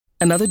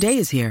Another day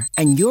is here,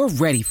 and you're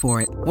ready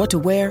for it. What to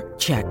wear?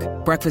 Check.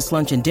 Breakfast,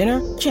 lunch, and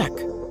dinner? Check.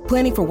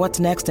 Planning for what's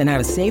next and how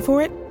to save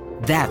for it?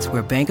 That's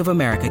where Bank of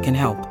America can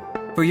help.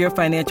 For your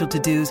financial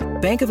to-dos,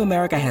 Bank of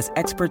America has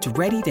experts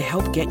ready to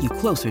help get you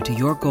closer to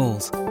your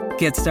goals.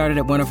 Get started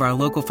at one of our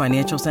local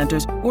financial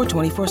centers or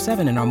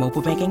 24/7 in our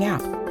mobile banking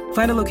app.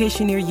 Find a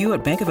location near you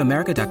at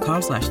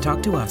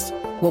bankofamerica.com/talktous.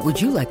 What would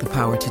you like the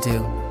power to do?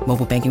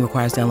 Mobile banking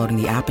requires downloading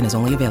the app and is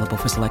only available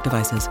for select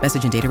devices.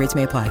 Message and data rates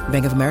may apply.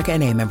 Bank of America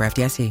N.A., member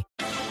FDIC.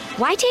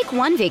 Why take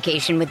one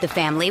vacation with the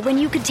family when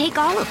you could take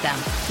all of them?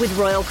 With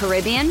Royal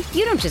Caribbean,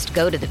 you don't just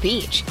go to the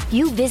beach.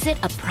 You visit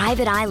a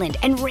private island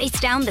and race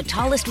down the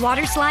tallest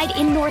water slide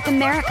in North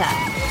America.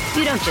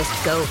 You don't just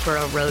go for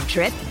a road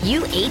trip.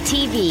 You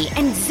ATV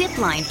and zip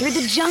line through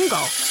the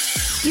jungle.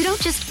 You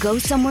don't just go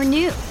somewhere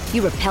new.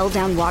 You rappel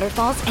down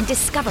waterfalls and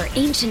discover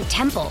ancient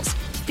temples.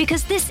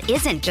 Because this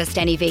isn't just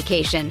any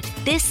vacation.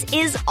 This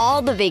is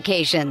all the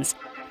vacations.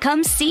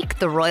 Come seek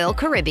the Royal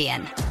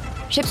Caribbean.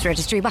 Ships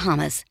Registry,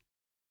 Bahamas.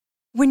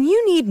 When you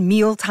need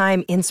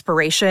mealtime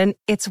inspiration,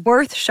 it's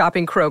worth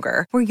shopping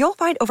Kroger, where you'll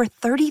find over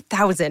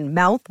 30,000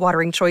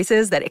 mouth-watering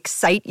choices that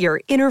excite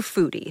your inner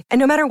foodie. And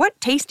no matter what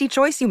tasty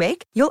choice you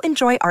make, you'll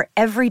enjoy our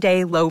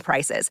everyday low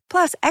prices,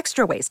 plus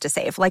extra ways to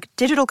save, like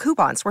digital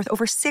coupons worth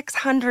over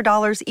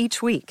 $600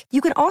 each week. You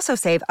can also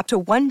save up to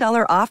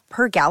 $1 off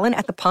per gallon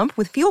at the pump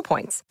with fuel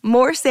points.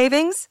 More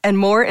savings and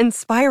more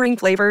inspiring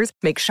flavors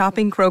make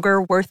shopping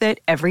Kroger worth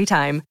it every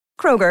time.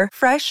 Kroger,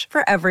 fresh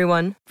for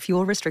everyone.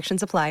 Fuel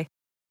restrictions apply.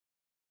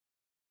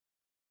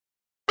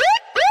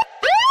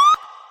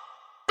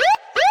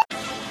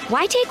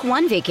 Why take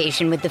one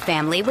vacation with the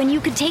family when you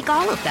could take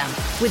all of them?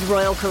 With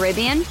Royal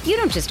Caribbean, you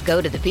don't just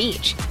go to the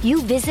beach.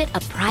 You visit a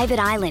private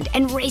island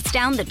and race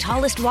down the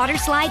tallest water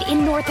slide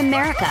in North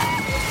America.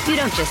 You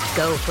don't just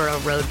go for a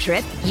road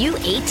trip. You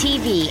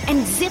ATV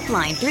and zip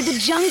line through the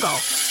jungle.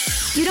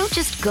 You don't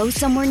just go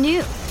somewhere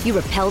new. You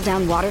rappel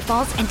down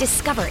waterfalls and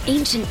discover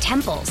ancient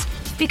temples.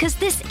 Because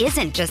this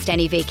isn't just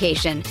any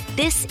vacation.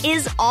 This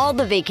is all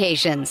the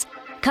vacations.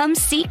 Come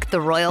seek the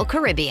Royal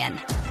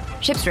Caribbean.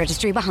 Ships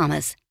Registry,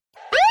 Bahamas.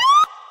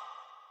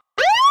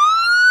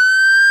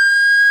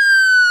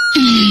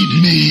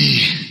 Feed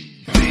me.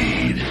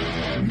 Feed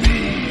me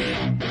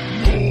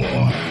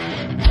more.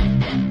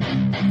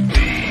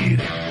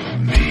 Feed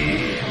me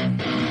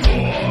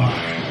more.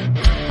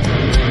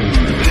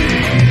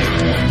 Feed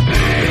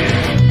me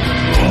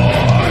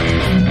more.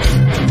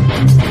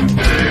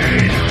 Feed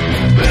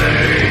me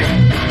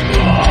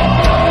more.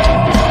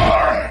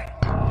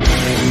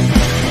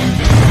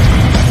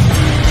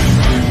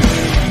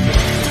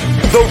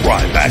 The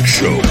Ryback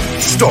Show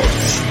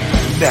starts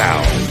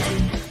now.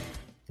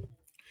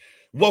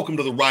 Welcome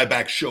to the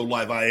Ryback Show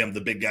Live. I am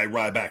the big guy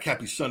Ryback.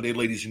 Happy Sunday,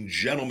 ladies and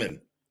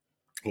gentlemen.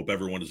 Hope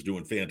everyone is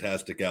doing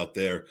fantastic out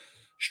there.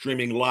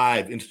 Streaming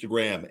live,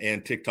 Instagram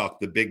and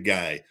TikTok, the big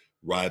guy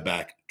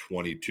Ryback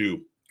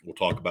 22. We'll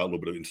talk about a little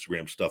bit of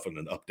Instagram stuff and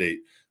an update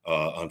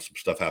on some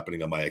stuff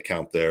happening on my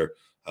account there.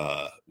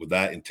 With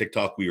that, in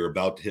TikTok, we are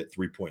about to hit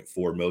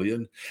 3.4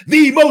 million.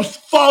 The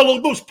most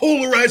followed, most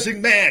polarizing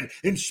man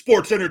in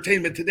sports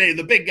entertainment today,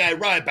 the big guy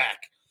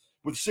Ryback.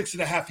 With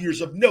 6.5 years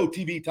of no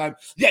TV time,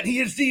 yet he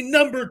is the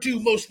number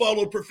 2 most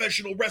followed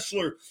professional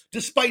wrestler,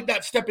 despite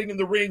not stepping in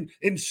the ring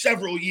in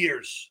several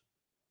years.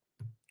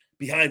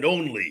 Behind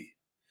only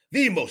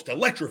the most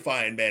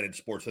electrifying man in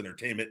sports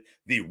entertainment,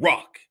 The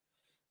Rock.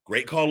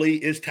 Great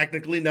Khali is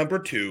technically number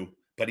 2,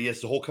 but he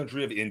has the whole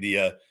country of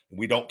India, and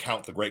we don't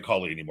count the Great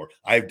Khali anymore.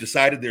 I've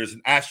decided there's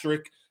an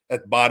asterisk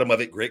at the bottom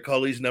of it. Great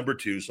Khali's number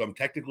 2, so I'm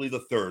technically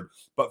the 3rd.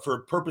 But for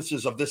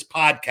purposes of this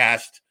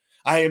podcast,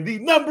 I am the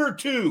number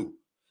 2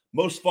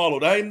 most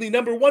followed. I am the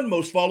number 1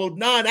 most followed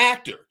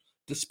non-actor,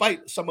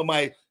 despite some of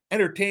my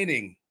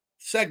entertaining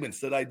segments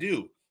that I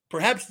do.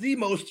 Perhaps the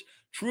most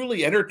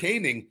truly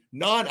entertaining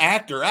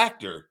non-actor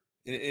actor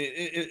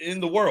in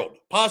the world,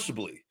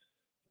 possibly.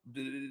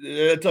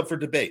 It's up for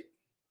debate.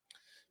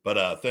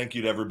 But thank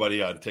you to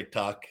everybody on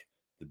TikTok.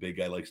 The big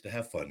guy likes to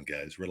have fun,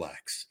 guys.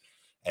 Relax.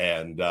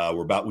 And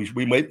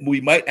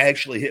we might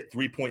actually hit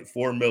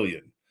 3.4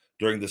 million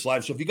during this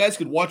live. So if you guys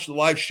could watch the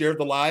live, share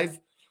the live.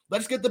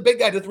 Let's get the big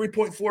guy to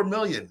 3.4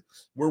 million.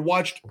 We're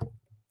watched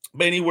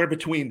anywhere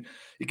between,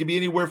 it can be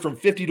anywhere from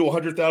 50 to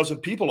 100,000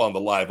 people on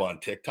the live on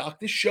TikTok.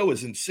 This show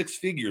is in 6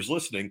 figures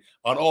listening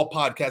on all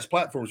podcast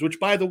platforms, which,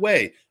 by the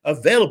way,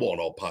 available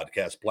on all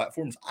podcast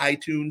platforms,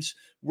 iTunes,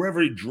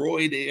 wherever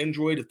Android,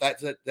 if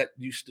that's that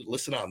you still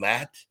listen on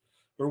that,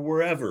 or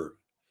wherever.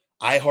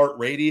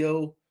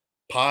 iHeartRadio,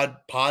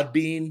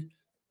 Podbean,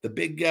 the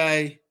big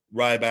guy,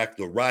 Ryback,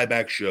 the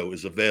Ryback Show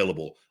is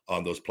available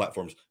on those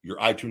platforms. Your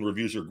iTunes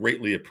reviews are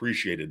greatly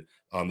appreciated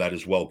on that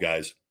as well,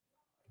 guys.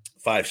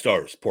 5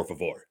 stars, por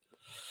favor,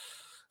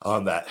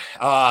 on that.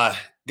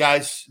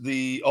 Guys,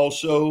 we're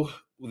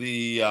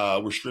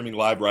streaming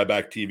live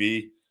Ryback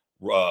TV,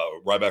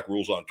 Ryback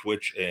Rules on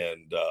Twitch,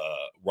 and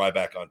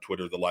Ryback on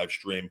Twitter, the live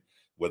stream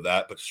with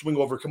that. But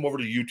come over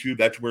to YouTube.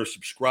 That's where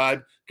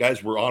subscribe.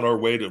 Guys, we're on our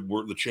way to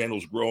where the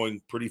channel's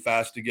growing pretty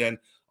fast again.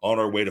 on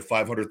our way to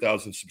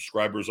 500,000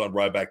 subscribers on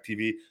Ryback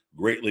TV.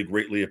 Greatly,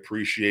 greatly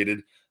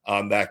appreciated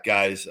on that,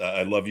 guys.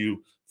 I love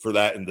you for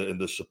that and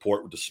the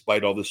support,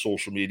 despite all the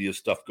social media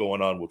stuff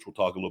going on, which we'll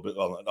talk a little bit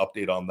on an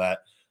update on that.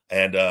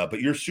 And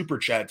but your super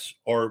chats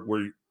are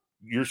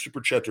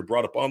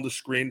brought up on the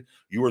screen.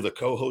 You are the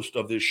co-host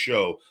of this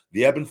show.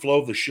 The ebb and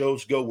flow of the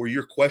shows go where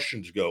your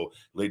questions go,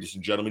 ladies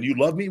and gentlemen. You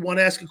love me, want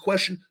to ask a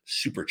question?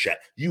 Super chat.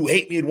 You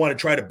hate me and want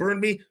to try to burn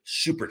me?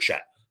 Super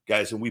chat,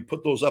 guys. And we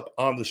put those up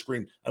on the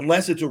screen.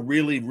 Unless it's a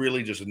really,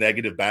 really just a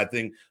negative, bad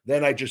thing,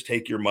 then I just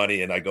take your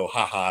money and I go,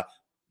 haha,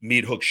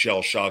 meat hook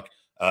shell shock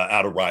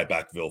out of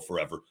Rybackville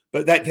forever.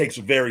 But that takes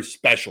a very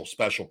special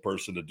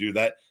person to do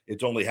that.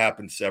 It's only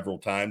happened several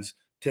times.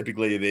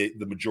 Typically,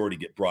 the majority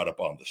get brought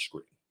up on the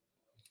screen.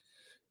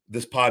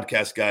 This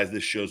podcast, guys,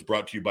 this show is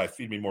brought to you by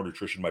Feed Me More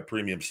Nutrition, my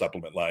premium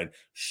supplement line,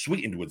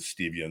 sweetened with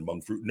stevia and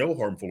monk fruit. No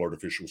harmful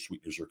artificial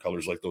sweeteners or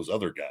colors like those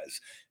other guys.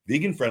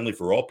 Vegan friendly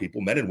for all people,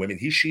 men and women,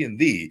 he, she, and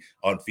thee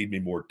on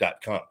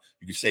feedmemore.com.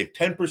 You can save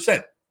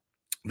 10%.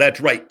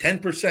 That's right,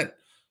 10%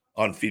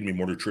 on Feed Me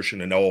More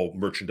Nutrition and all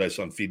merchandise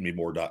on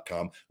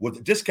feedmemore.com with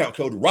the discount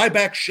code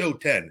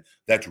RYBACKSHOW10.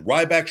 That's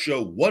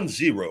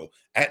RYBACKSHOW10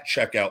 at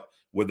checkout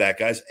with that,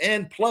 guys.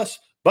 And plus,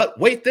 but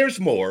wait, there's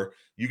more.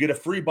 You get a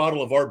free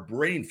bottle of our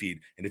Brain Feed.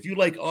 And if you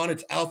like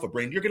Onnit's Alpha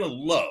Brain, you're going to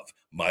love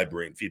my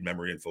Brain Feed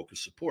Memory and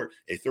Focus Support.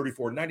 A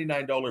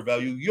 $34.99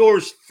 value,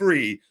 yours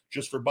free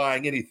just for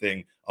buying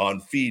anything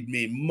on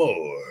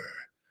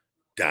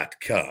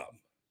feedmemore.com.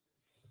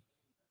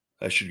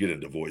 I should get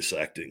into voice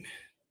acting.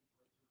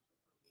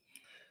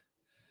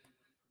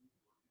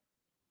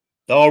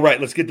 All right,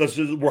 let's get this.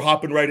 We're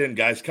hopping right in,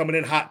 guys. Coming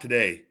in hot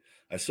today.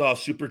 I saw a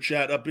super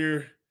chat up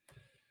here.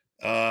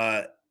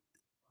 Learn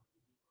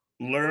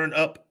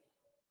Up.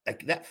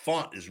 That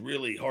font is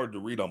really hard to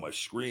read on my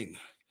screen.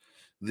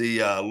 The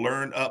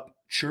Learn Up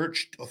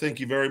Church, thank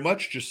you very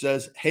much, just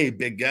says, hey,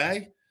 big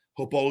guy.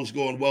 Hope all is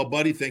going well,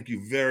 buddy. Thank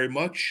you very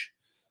much.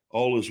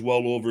 All is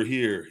well over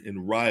here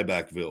in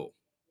Rybackville.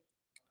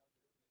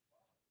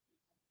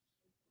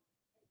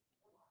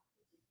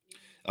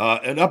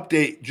 An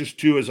update just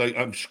too, as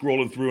I'm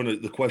scrolling through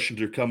and the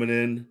questions are coming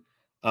in.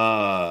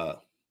 I've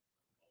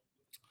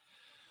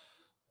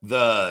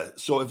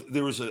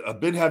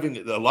been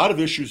having a lot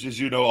of issues, as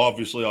you know,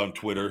 obviously on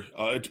Twitter.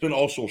 It's been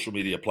all social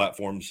media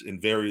platforms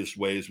in various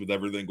ways with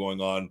everything going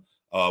on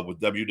with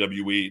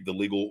WWE, the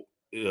legal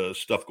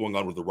stuff going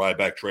on with the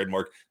Ryback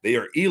trademark. They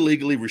are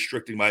illegally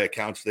restricting my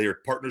accounts. They are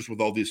partners with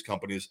all these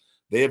companies.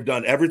 They have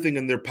done everything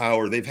in their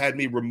power. They've had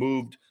me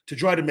removed to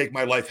try to make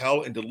my life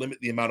hell and to limit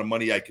the amount of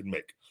money I can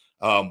make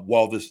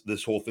while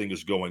this whole thing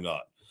is going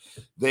on.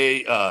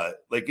 They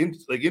like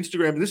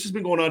Instagram. This has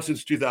been going on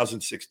since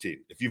 2016.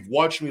 If you've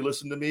watched me,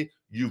 listen to me,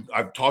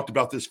 I've talked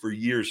about this for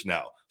years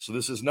now. So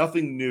this is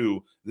nothing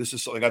new. This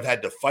is something I've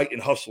had to fight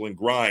and hustle and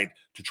grind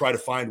to try to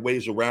find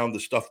ways around the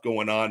stuff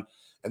going on.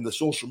 And the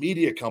social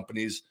media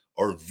companies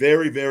are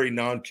very, very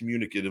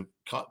non-communicative,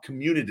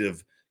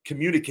 communicative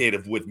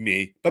with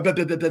me.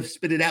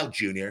 Spit it out,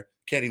 Junior.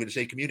 Can't even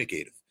say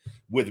communicative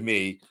with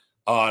me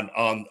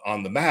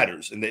on the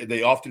matters, and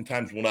they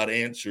oftentimes will not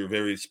answer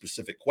very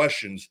specific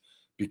questions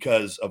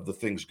because of the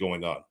things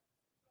going on.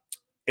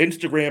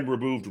 Instagram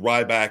removed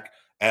Ryback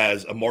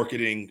as a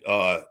marketing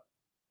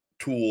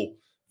tool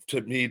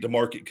to me to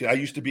market. I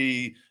used to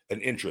be an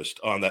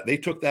interest on that. They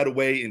took that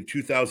away in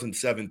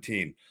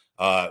 2017,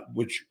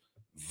 which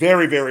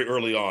very, very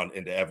early on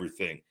into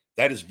everything.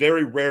 That is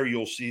very rare.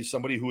 You'll see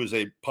somebody who is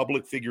a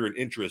public figure in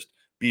interest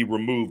be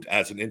removed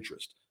as an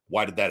interest.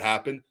 Why did that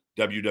happen?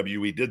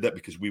 WWE did that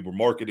because we were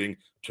marketing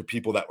to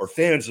people that were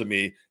fans of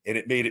me, and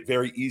it made it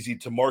very easy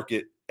to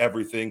market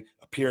everything,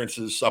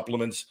 appearances,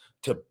 supplements,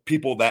 to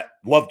people that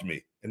loved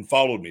me and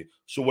followed me.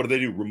 So what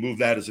do? Remove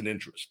that as an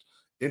interest.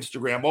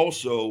 Instagram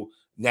also,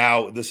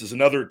 now this is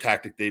another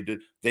tactic they did.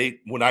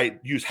 When I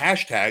use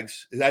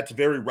hashtags, that's a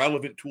very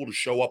relevant tool to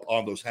show up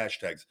on those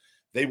hashtags.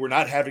 They were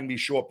not having me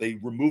show up. They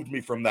removed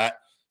me from that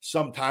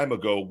some time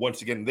ago.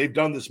 Once again, they've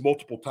done this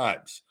multiple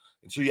times.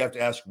 And so you have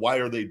to ask, why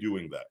are they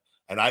doing that?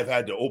 And I've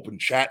had to open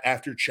chat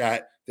after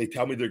chat. They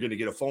tell me they're going to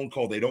get a phone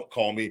call. They don't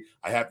call me.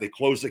 They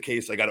close the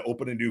case. I got to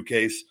open a new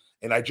case.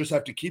 And I just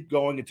have to keep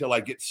going until I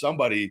get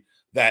somebody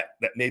that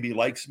maybe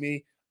likes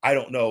me. I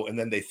don't know. And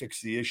then they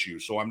fix the issue.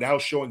 So I'm now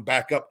showing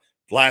back up.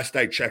 Last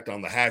I checked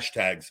on the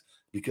hashtags,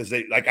 because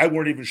I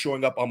weren't even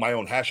showing up on my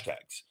own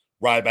hashtags.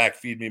 Ryback,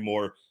 Feed Me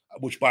More,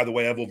 which, by the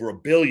way, I have over a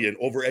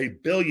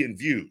billion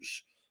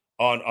views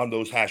on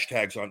those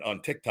hashtags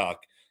on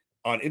TikTok.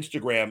 On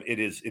Instagram, it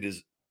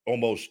is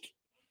almost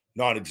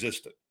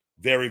non-existent,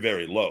 very,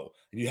 very low.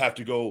 And you have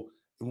to go,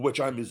 which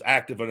I'm as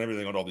active on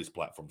everything on all these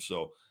platforms.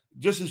 So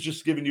this is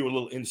just giving you a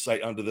little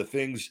insight onto the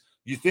things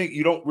you think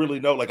you don't really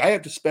know. Like, I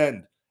have to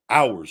spend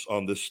hours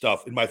on this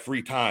stuff in my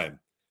free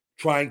time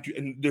trying to,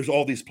 and there's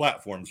all these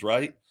platforms,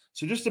 right?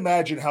 So just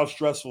imagine how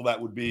stressful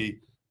that would be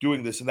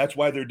doing this. And that's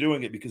why they're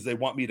doing it, because they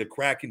want me to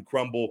crack and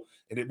crumble,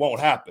 and it won't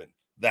happen.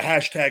 The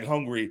hashtag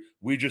hungry,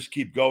 we just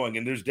keep going.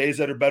 And there's days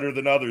that are better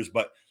than others,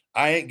 but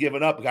I ain't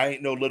giving up. I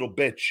ain't no little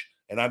bitch.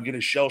 and I'm going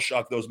to shell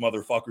shock those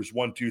motherfuckers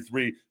 1, 2,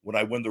 3 when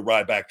I win the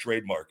Ryback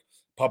trademark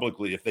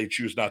publicly if they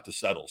choose not to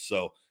settle.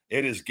 So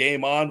it is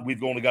game on.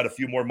 We've only got a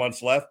few more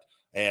months left,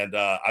 and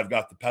I've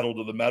got the pedal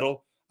to the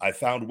metal. I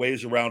found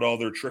ways around all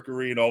their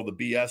trickery and all the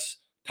BS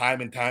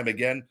time and time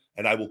again,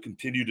 and I will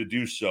continue to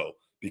do so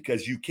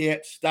because you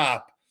can't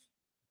stop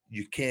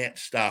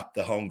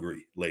the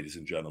hungry, ladies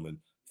and gentlemen.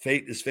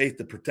 Fate is faith,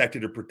 the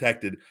protected are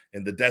protected,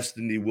 and the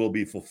destiny will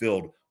be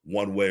fulfilled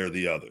one way or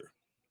the other.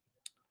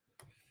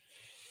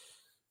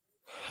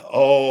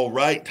 All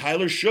right,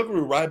 Tyler Sugar,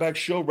 Ryback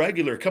Show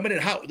regular, coming in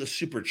hot with a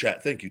super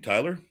chat. Thank you,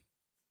 Tyler.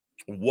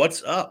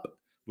 What's up?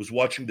 Was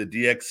watching the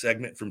DX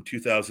segment from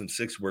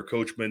 2006 where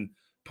Coachman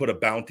put a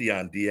bounty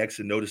on DX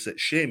and noticed that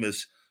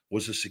Sheamus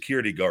was a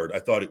security guard. I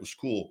thought it was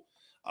cool.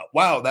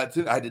 Wow, that's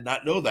it. I did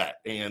not know that.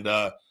 And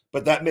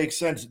but that makes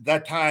sense. At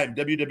that time,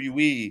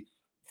 WWE,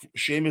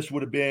 Sheamus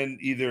would have been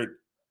either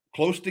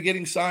close to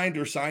getting signed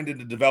or signed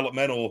into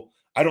developmental.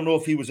 I don't know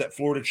if he was at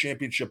Florida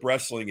Championship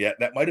Wrestling yet.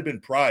 That might have been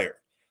prior.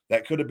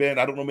 That could have been,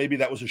 I don't know, maybe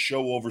that was a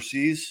show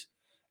overseas,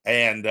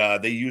 and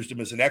they used him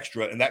as an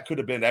extra, and that could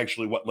have been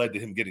actually what led to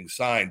him getting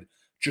signed,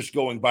 just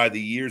going by the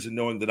years and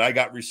knowing that I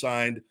got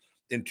re-signed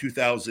in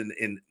 2000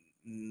 and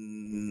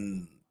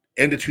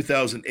end of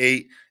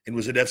 2008 and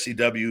was at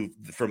FCW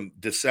from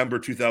December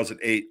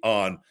 2008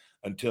 on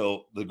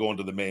until the going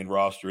to the main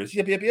roster is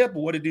yep.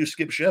 What did you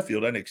skip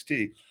Sheffield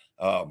NXT?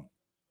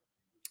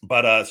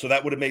 But so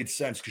that would have made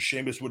sense because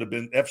Sheamus would have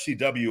been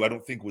FCW. I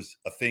don't think was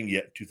a thing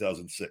yet in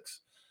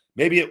 2006.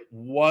 Maybe it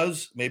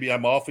was. Maybe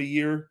I'm off a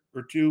year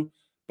or two,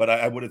 but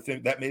I would have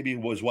think that maybe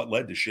was what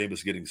led to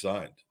Sheamus getting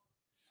signed.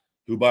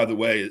 Who, by the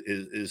way,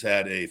 is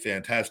had a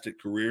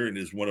fantastic career and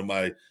is one of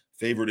my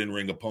favorite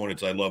in-ring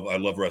opponents. I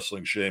love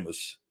wrestling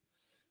Sheamus.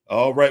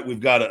 All right,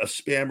 we've got a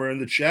spammer in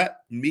the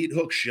chat. Meat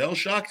Hook Shell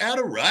Shock out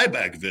of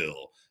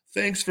Rybackville.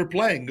 Thanks for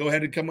playing. Go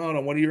ahead and come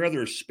on one of your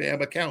other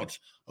spam accounts.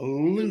 A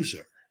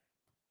loser.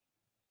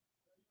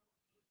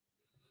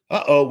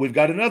 Uh-oh, we've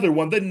got another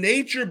one. The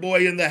Nature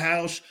Boy in the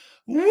house.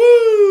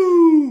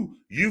 Woo!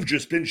 You've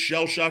just been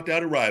shell-shocked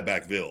out of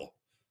Rybackville.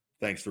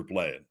 Thanks for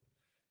playing.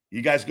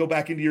 You guys go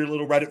back into your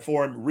little Reddit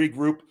forum,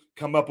 regroup,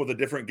 come up with a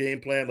different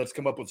game plan. Let's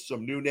come up with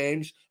some new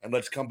names, and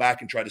let's come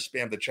back and try to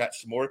spam the chat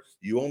some more.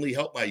 You only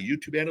help my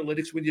YouTube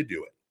analytics when you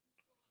do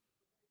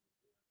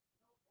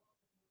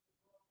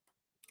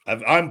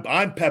it.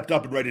 I'm pepped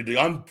up and ready to.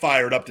 I'm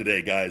fired up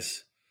today,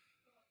 guys.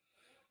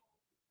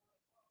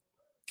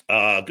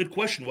 Good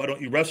question. Why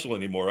don't you wrestle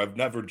anymore? I've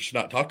never just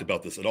not talked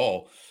about this at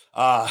all.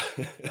 I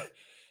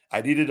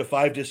needed a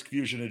 5-disc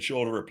fusion and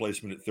shoulder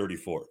replacement at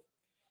 34.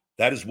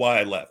 That is why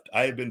I left.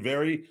 I have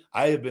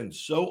been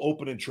so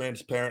open and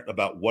transparent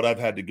about what I've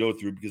had to go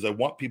through because I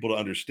want people to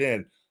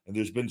understand. And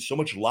there's been so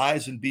much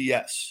lies and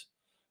BS.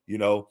 You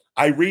know,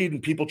 I read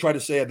and people try to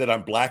say that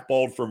I'm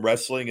blackballed from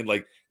wrestling and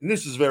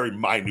this is very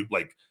minute,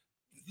 like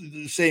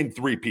the same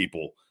 3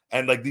 people.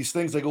 And like these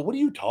things, I go, what are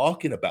you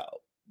talking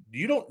about?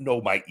 You don't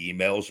know my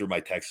emails or my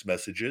text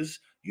messages.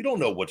 You don't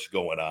know what's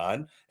going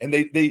on. And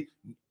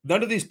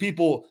none of these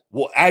people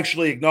will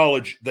actually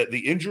acknowledge that the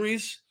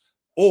injuries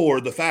or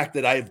the fact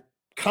that I've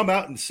come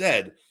out and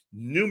said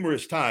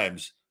numerous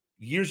times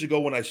years ago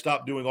when I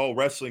stopped doing all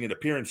wrestling and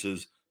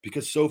appearances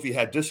because Sophie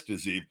had disc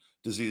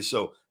disease.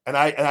 So, and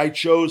I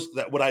chose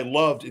that what I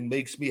loved and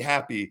makes me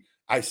happy.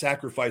 I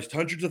sacrificed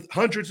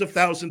hundreds of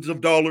thousands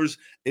of dollars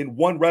in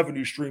one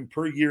revenue stream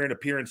per year in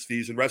appearance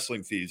fees and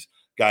wrestling fees,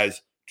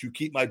 guys, to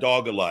keep my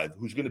dog alive,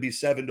 who's going to be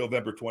 7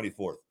 November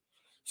 24th.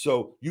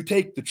 So you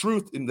take the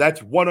truth, and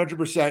that's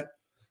 100%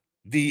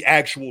 the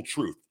actual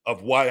truth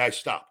of why I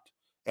stopped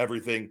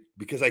everything,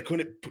 because I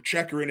couldn't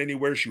check her in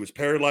anywhere. She was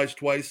paralyzed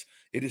twice.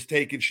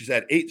 She's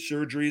had 8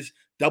 surgeries,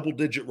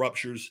 double-digit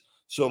ruptures.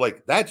 So,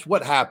 that's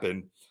what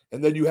happened.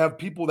 And then you have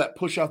people that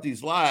push out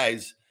these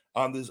lies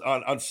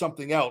on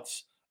something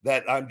else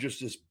that I'm just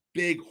this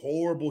big,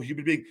 horrible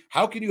human being.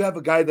 How can you have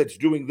a guy that's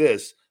doing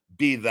this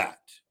be that?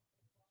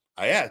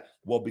 I asked,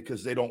 well,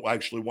 because they don't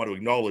actually want to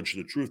acknowledge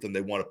the truth and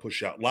they want to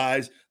push out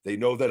lies. They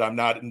know that I'm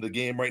not in the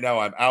game right now.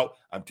 I'm out.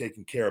 I'm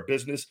taking care of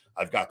business.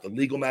 I've got the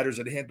legal matters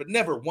at hand, but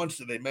never once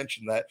did they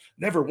mention that.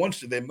 Never once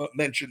did they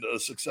mention a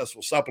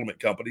successful supplement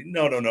company.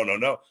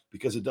 No,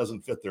 because it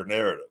doesn't fit their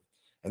narrative.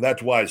 And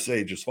that's why I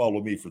say just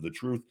follow me for the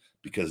truth,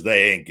 because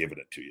they ain't giving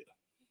it to you.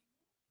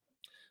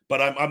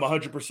 But I'm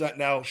 100%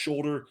 now.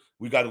 Shoulder,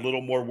 we got a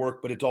little more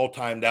work, but it's all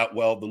timed out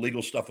well. The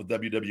legal stuff with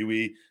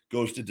WWE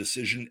goes to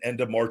decision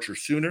end of March or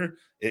sooner.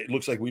 It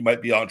looks like we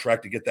might be on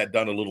track to get that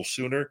done a little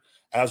sooner.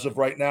 As of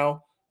right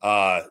now,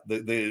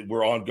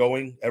 we're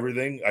ongoing,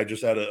 everything. I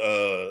just had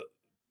a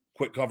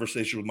quick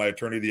conversation with my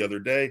attorney the other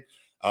day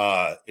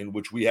in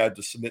which we had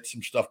to submit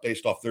some stuff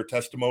based off their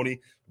testimony.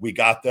 We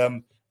got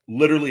them,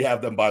 literally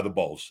have them by the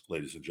balls,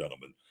 ladies and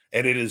gentlemen.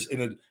 And it is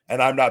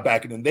and I'm not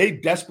backing them. They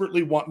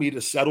desperately want me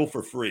to settle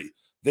for free.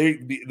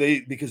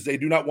 Because they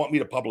do not want me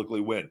to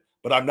publicly win.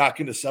 But I'm not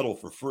going to settle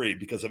for free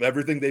because of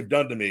everything they've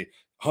done to me.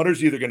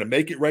 Hunter's either going to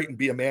make it right and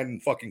be a man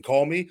and fucking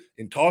call me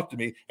and talk to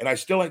me, and I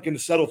still ain't going to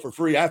settle for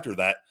free after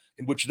that,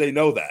 in which they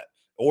know that.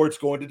 or it's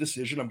going to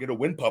decision. I'm going to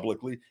win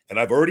publicly. And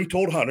I've already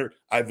told Hunter,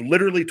 I've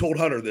literally told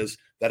Hunter this,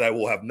 that I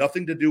will have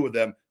nothing to do with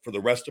them for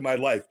the rest of my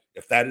life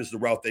if that is the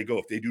route they go.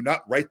 If they do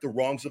not right the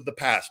wrongs of the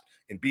past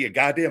and be a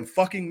goddamn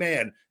fucking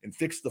man and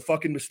fix the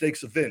fucking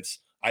mistakes of Vince,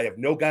 I have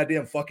no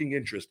goddamn fucking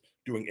interest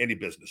doing any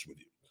business with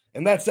you.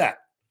 And that's that.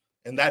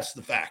 And that's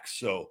the facts.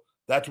 So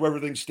that's where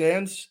everything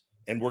stands.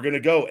 And we're going to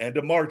go end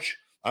of March.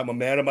 I'm a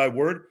man of my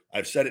word.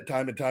 I've said it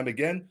time and time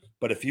again.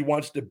 But if he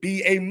wants to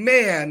be a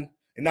man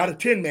and not a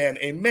tin man,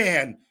 a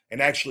man,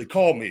 and actually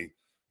call me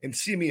and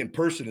see me in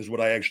person is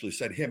what I actually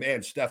said, him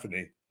and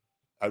Stephanie.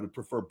 I would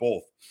prefer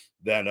both.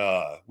 Then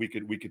we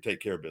could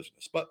take care of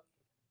business. But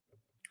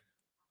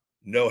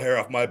no hair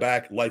off my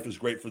back. Life is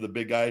great for the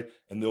big guy.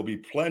 And there'll be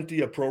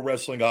plenty of pro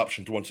wrestling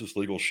options once this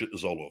legal shit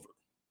is all over.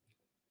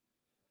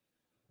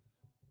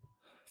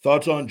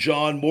 Thoughts on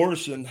John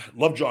Morrison?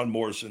 Love John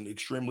Morrison.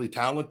 Extremely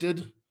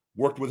talented.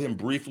 Worked with him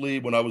briefly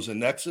when I was in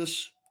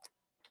Nexus.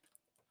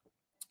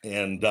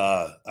 And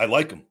I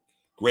like him.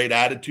 Great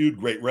attitude,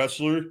 great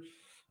wrestler.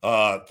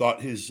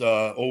 Thought his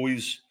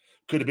always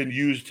could have been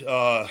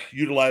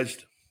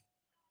utilized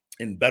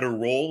in better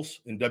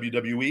roles in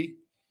WWE.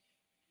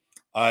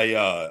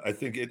 I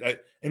think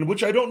and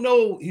which I don't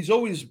know. He's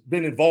always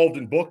been involved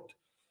and booked,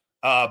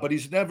 but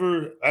he's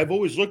never. I've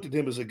always looked at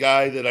him as a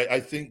guy that I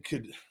think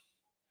could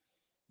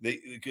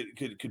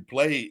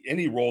play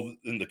any role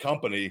in the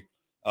company.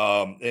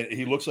 And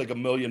he looks like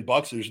 $1 million.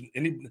 There's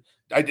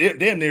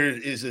damn near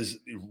is as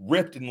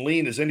ripped and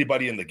lean as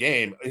anybody in the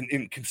game,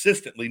 and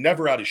consistently,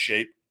 never out of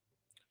shape.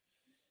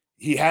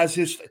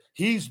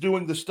 He's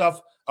doing the stuff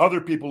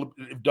other people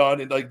have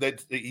done, and like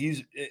that.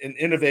 He's an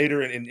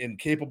innovator and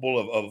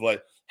capable of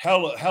like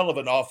hell of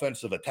an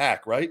offensive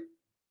attack, right?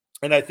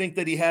 And I think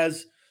that he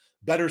has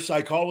better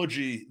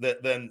psychology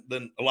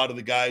than a lot of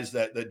the guys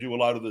that do a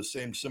lot of the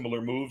same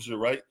similar moves, or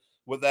right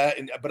with that.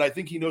 But I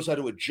think he knows how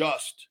to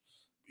adjust,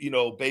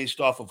 based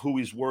off of who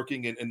he's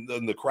working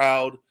in the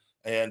crowd,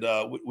 and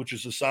which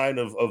is a sign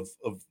of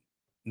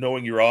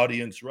knowing your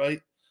audience,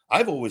 right?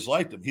 I've always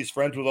liked him. He's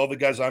friends with all the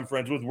guys I'm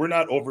friends with. We're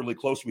not overly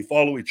close. We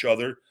follow each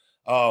other.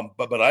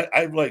 But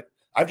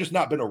I've just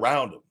not been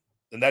around him,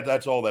 and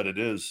that's all that it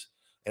is.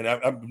 And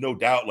I'm no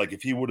doubt, like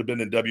if he would have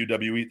been in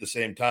WWE at the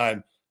same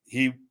time,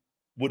 he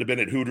would have been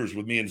at Hooters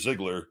with me and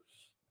Ziggler,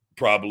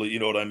 probably. You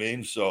know what I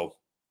mean? So,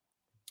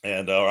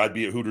 and or I'd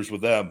be at Hooters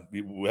with them,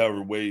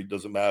 however way, it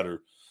doesn't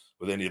matter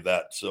with any of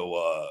that.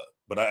 So,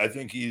 but I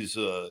think he's.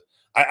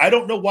 I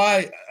don't know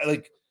why,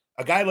 like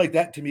a guy like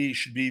that to me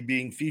should be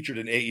being featured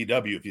in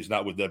AEW if he's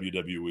not with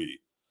WWE,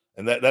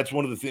 and that's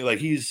one of the things.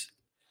 Like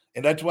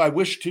and that's why I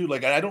wish too.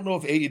 Like I don't know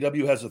if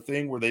AEW has a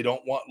thing where they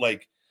don't want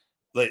like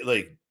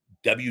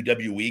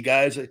WWE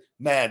guys. Like,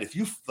 man,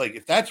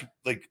 if that's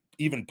like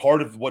even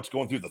part of what's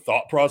going through the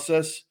thought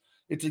process,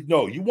 it's like,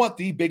 no, you want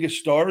the biggest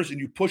stars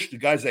and you push the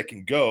guys that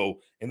can go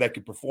and that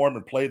can perform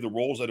and play the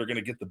roles that are going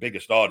to get the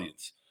biggest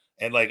audience.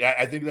 And like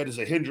I think that is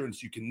a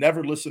hindrance. You can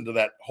never listen to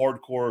that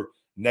hardcore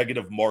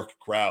negative mark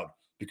crowd,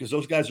 because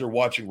those guys are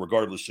watching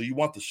regardless. So you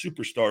want the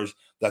superstars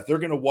that they're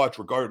going to watch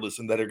regardless,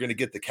 and that are going to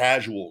get the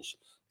casuals.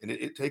 And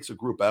it takes a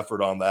group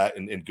effort on that,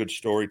 and good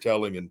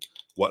storytelling and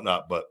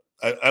whatnot. But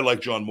I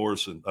like John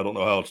Morrison. I don't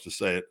know how else to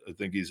say it. I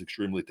think he's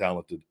extremely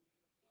talented.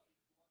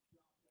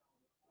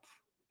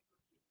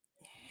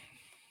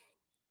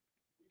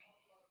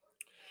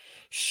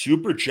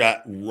 Super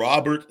chat,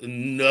 Robert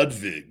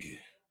Nudvig.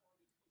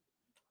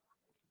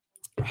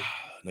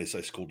 Nice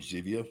ice cold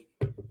Zevia.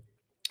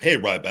 Hey,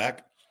 Ryback.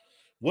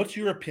 What's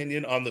your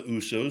opinion on the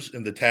Usos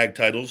and the tag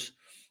titles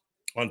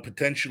on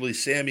potentially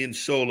Sammy and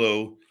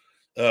Solo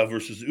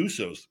versus the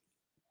Usos?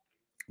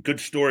 Good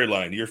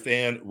storyline. Your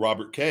fan,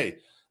 Robert K.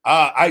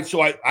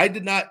 I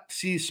did not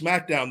see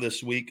SmackDown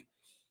this week,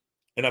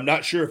 and I'm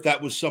not sure if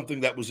that was something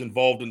that was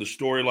involved in the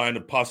storyline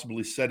of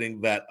possibly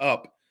setting that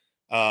up.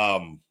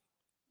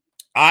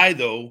 I,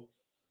 though,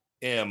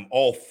 am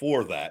all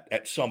for that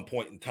at some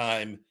point in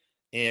time,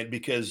 and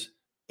because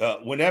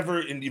whenever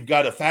and you've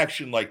got a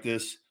faction like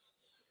this,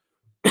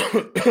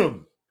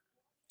 and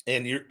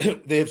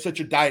they have such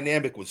a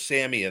dynamic with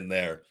Sammy in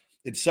there.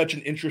 It's such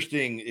an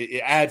interesting.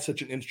 It adds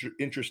such an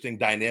interesting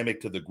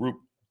dynamic to the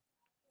group.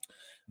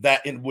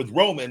 That and with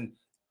Roman,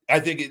 I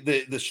think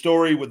the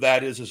story with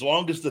that is as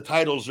long as the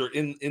titles are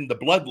in the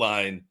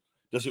bloodline,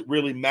 does it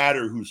really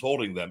matter who's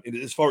holding them? And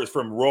as far as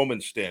from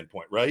Roman's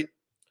standpoint, right?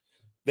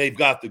 They've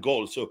got the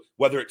gold. So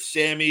whether it's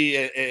Sammy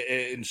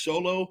and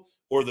Solo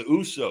or the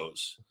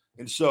Usos,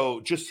 and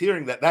so just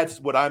hearing that, that's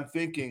what I'm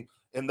thinking.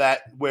 And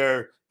that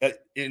where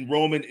in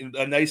Roman, in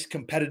a nice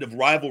competitive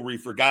rivalry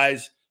for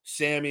guys,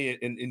 Sammy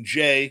and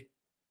Jay,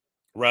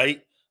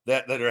 right?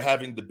 That are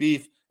having the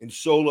beef, and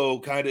Solo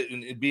kind of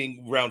and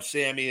being around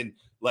Sammy, and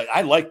like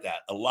I like that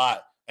a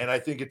lot, and I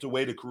think it's a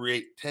way to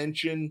create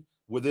tension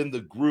within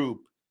the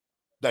group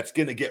that's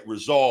going to get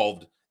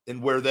resolved,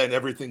 and where then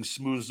everything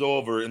smooths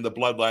over and the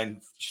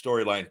bloodline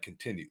storyline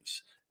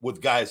continues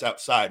with guys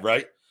outside,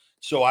 right?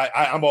 So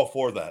I'm all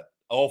for that.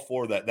 All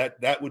for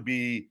that. That would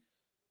be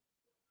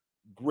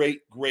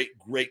great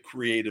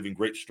creative and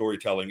great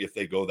storytelling if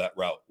they go that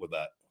route with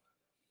that.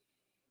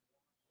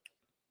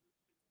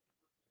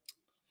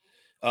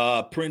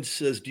 Prince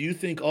says, "Do you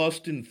think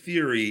Austin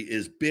Theory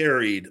is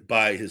buried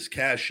by his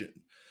cash-in?"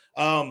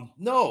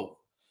 No.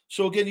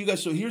 So again, you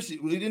guys. So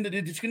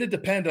it's going to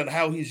depend on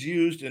how he's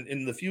used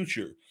in the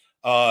future.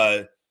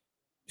 So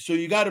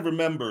you got to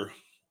remember,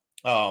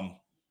 and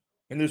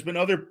there's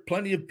been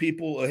plenty of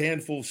people, a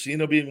handful,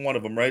 Cena being one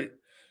of them, right?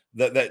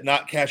 That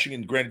not cashing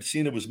in. Granted,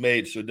 Cena was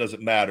made, so it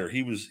doesn't matter.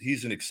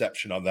 He's an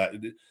exception on that.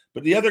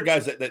 But the other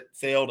guys that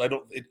failed, I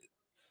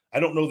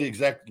don't know the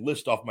exact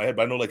list off my head,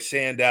 but I know like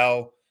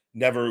Sandow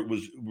never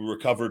was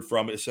recovered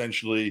from it.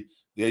 Essentially,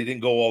 they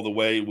didn't go all the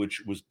way,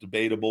 which was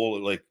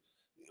debatable. Like,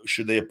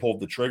 should they have pulled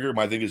the trigger?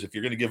 My thing is, if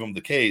you're going to give them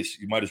the case,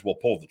 you might as well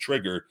pull the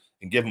trigger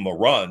and give them a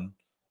run.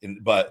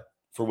 But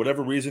for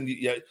whatever reason,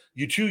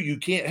 you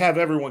can't have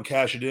everyone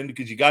cash it in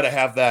because you got to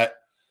have that,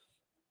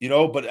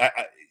 But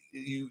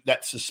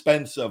that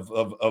suspense of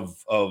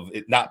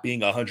it not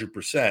being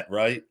 100%,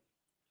 right?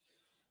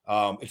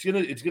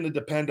 It's gonna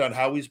depend on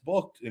how he's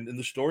booked and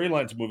the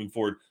storylines moving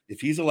forward.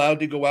 If he's allowed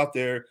to go out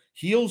there,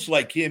 heels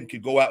like him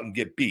could go out and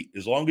get beat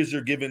as long as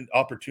they're given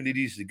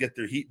opportunities to get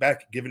their heat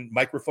back, given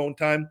microphone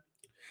time.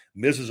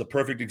 Miz is a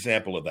perfect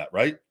example of that,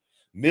 right?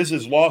 Miz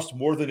has lost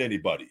more than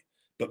anybody,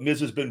 but Miz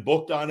has been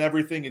booked on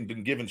everything and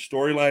been given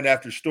storyline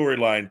after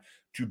storyline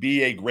to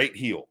be a great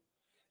heel,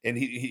 and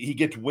he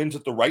gets wins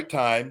at the right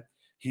time.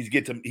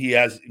 He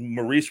has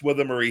Maurice with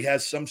him, or he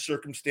has some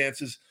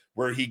circumstances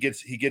where he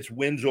gets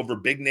wins over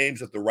big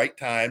names at the right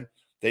time.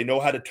 They know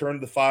how to turn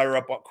the fire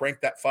up,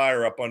 crank that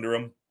fire up under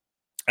him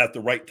at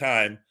the right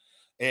time.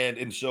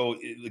 And so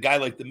the guy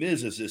like The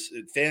Miz is this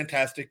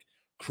fantastic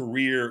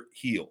career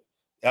heel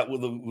that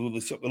with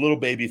a little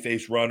baby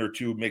face run or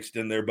two mixed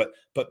in there, but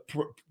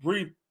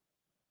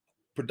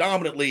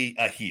predominantly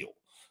a heel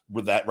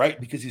with that, right?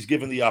 Because he's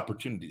given the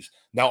opportunities.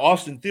 Now,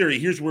 Austin Theory,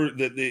 here's where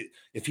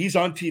if he's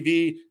on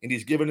TV and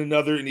he's given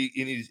and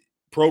he's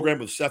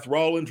programmed with Seth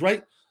Rollins,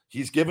 right?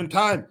 He's given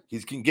time. He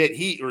can get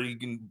heat, or he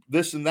can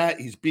this and that.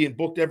 He's being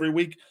booked every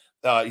week.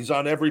 He's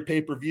on every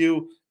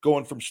pay-per-view,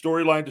 going from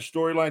storyline to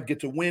storyline,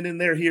 get to win in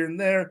there, here and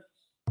there.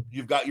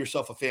 You've got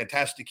yourself a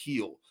fantastic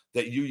heel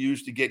that you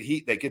use to get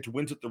heat, that gets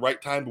wins at the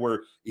right time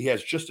where he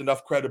has just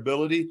enough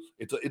credibility.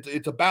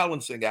 It's a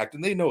balancing act,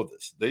 and they know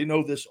this. They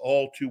know this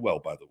all too well,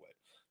 by the way,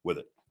 with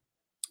it,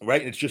 right?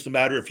 And it's just a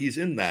matter if he's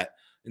in that,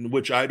 in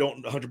which I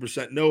don't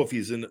 100% know if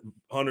he's in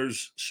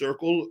Hunter's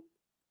circle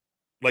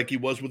like he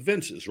was with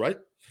Vince's, right?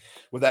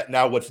 With that.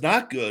 Now, what's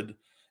not good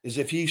is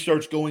if he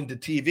starts going to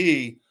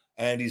TV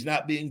and he's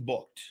not being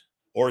booked,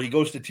 or he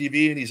goes to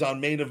TV and he's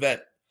on main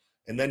event,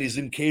 and then he's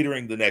in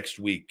catering the next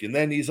week, and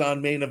then he's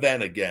on main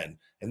event again,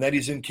 and then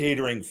he's in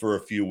catering for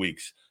a few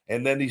weeks,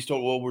 and then he's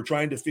told, well, we're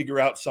trying to figure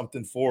out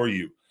something for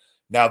you.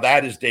 Now,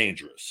 that is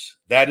dangerous.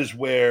 That is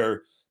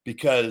where,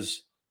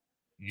 because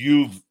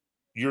you're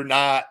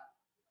not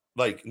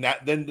like,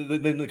 not then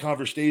the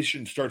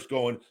conversation starts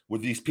going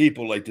with these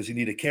people, like, does he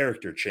need a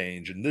character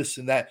change and this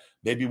and that?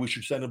 Maybe we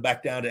should send him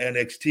back down to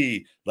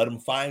NXT, let him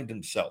find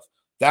himself.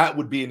 That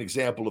would be an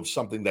example of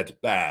something that's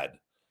bad,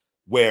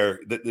 where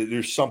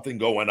there's something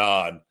going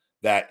on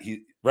that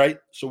right?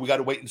 So we got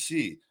to wait and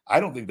see. I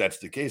don't think that's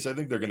the case. I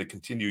think they're going to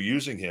continue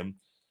using him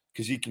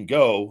because he can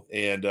go.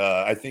 And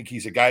I think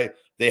he's a guy,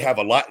 they have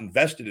a lot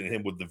invested in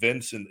him with the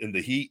Vince and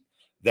the heat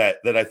that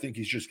I think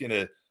he's just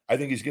going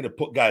to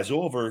put guys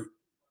over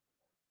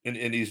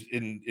and he's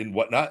in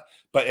whatnot.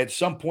 But at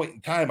some point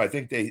in time, I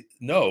think they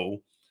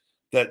know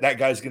that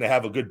guy's going to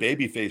have a good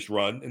babyface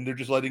run, and they're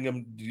just letting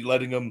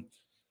him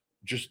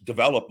just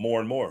develop more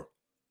and more.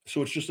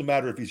 So it's just a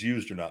matter if he's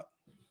used or not.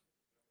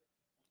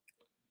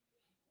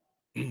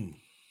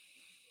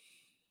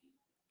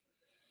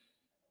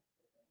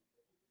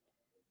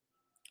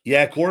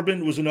 Yeah,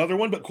 Corbin was another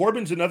one, but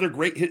Corbin's another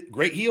great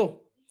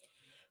heel.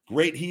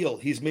 Great heel.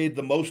 He's made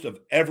the most of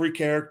every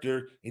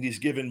character, and he's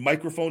given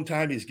microphone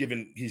time. He's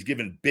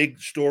given big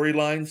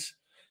storylines.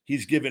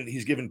 He's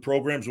given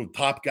programs with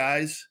top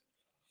guys.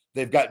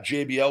 They've got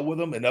JBL with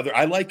them, and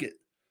I like it.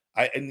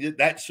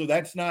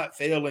 That's not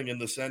failing in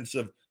the sense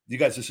of, you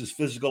guys, this is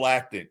physical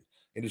acting,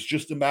 and it's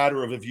just a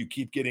matter of if you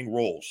keep getting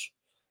roles,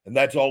 and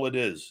that's all it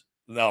is.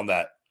 On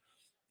that,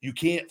 you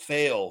can't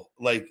fail.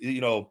 Like,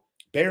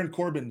 Baron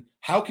Corbin,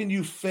 how can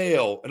you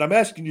fail? And I'm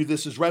asking you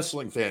this as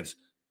wrestling fans.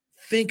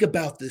 Think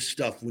about this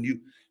stuff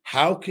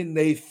how can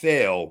they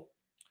fail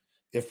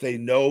if they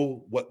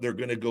know what they're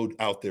going to go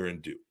out there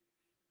and do?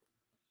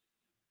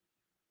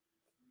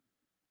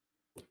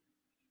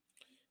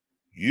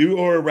 You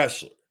are a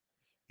wrestler.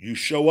 You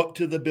show up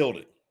to the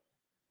building.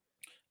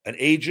 An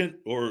agent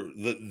or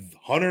the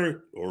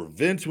Hunter or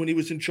Vince, when he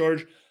was in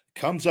charge,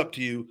 comes up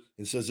to you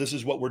and says, this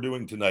is what we're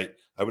doing tonight.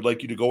 I would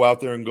like you to go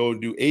out there and go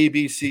and do A,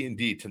 B, C, and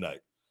D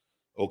tonight.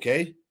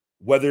 Okay?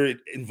 Whether it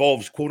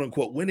involves quote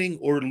unquote winning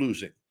or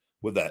losing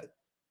with that.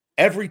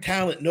 Every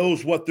talent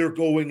knows what they're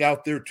going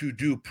out there to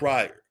do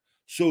prior.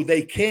 So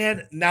they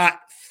cannot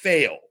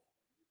fail.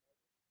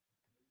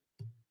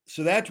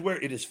 So that's where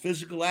it is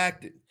physical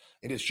acting.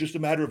 And it's just a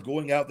matter of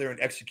going out there and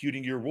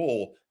executing your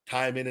role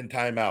time in and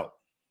time out.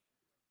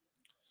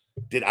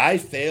 Did I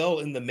fail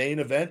in the main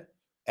event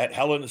at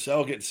Hell in a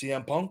Cell against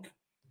CM Punk?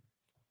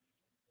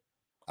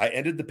 I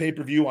ended the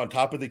pay-per-view on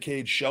top of the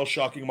cage,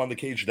 shell-shocking him on the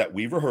cage that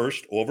we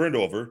rehearsed over and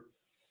over.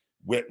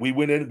 We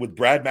went in with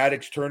Brad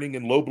Maddox turning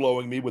and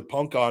low-blowing me, with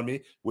Punk on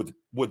me, with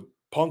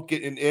Punk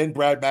and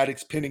Brad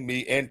Maddox pinning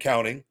me and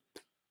counting.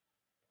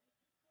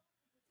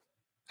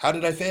 How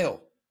did I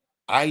fail?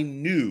 I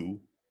knew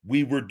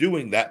we were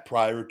doing that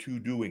prior to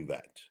doing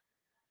that.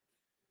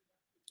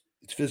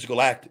 It's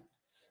physical acting.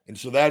 And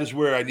so that is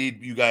where I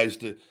need you guys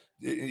to,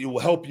 it will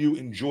help you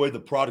enjoy the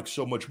product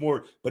so much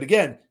more. But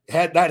again,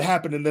 had that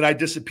happened and then I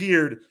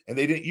disappeared and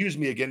they didn't use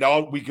me again,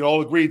 now we can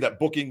all agree that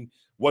booking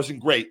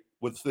wasn't great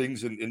with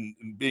things and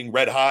being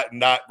red hot and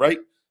not right.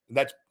 And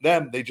that's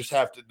them. They just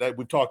have to,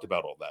 we've talked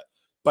about all that.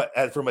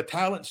 But from a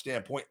talent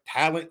standpoint,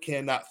 talent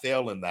cannot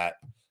fail in that.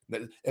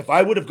 If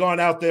I would have gone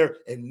out there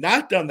and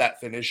not done that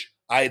finish,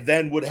 I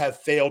then would have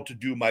failed to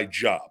do my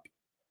job.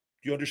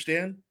 Do you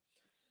understand?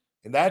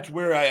 And that's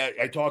where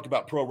I talk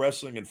about pro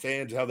wrestling and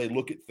fans, how they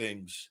look at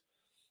things.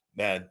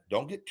 Man,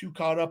 don't get too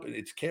caught up in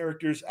its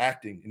characters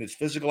acting, and it's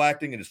physical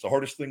acting, and it's the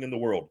hardest thing in the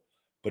world.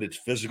 But it's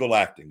physical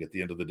acting at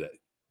the end of the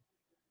day.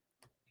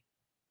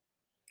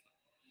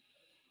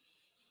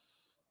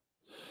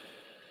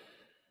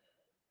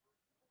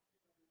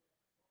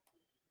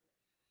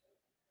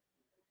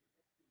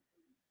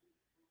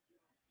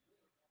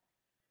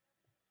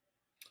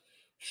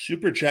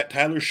 Super chat,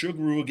 Tyler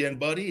Sugaru again,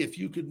 buddy. If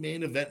you could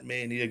main event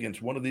Mania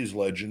against one of these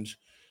legends,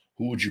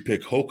 who would you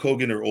pick, Hulk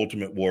Hogan or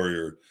Ultimate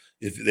Warrior,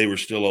 if they were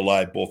still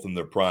alive, both in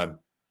their prime?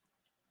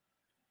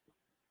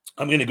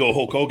 I'm going to go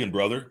Hulk Hogan,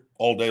 brother,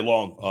 all day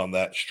long on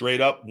that.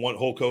 Straight up, want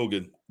Hulk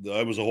Hogan.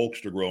 I was a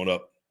Hulkster growing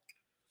up.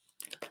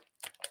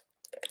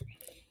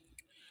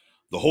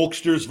 The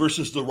Hulksters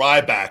versus the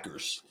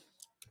Rybackers.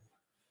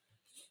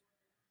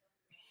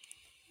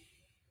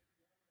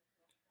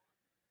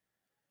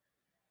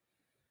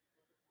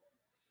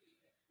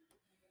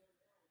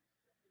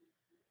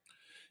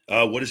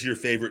 What is your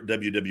favorite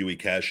WWE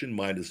cash-in?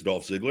 Mine is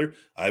Dolph Ziggler.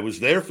 I was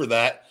there for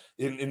that.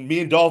 And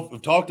me and Dolph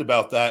have talked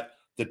about that.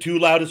 The two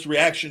loudest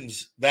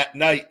reactions that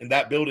night in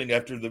that building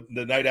after the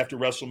night after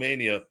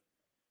WrestleMania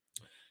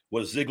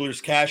was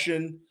Ziggler's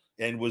cash-in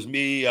and was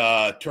me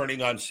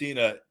turning on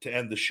Cena to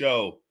end the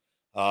show.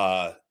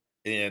 But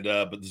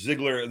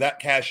Ziggler, that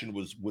cash-in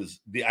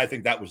was I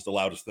think that was the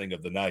loudest thing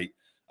of the night,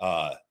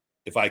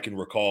 if I can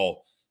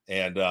recall.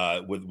 And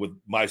with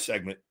my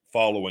segment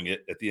following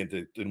it at the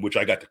end, in which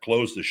I got to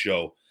close the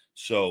show.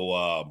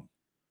 So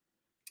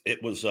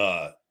it was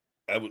I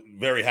was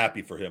very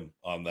happy for him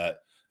on that.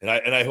 And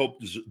I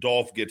hope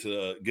Dolph gets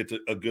a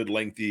good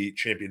lengthy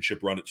championship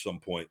run at some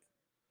point.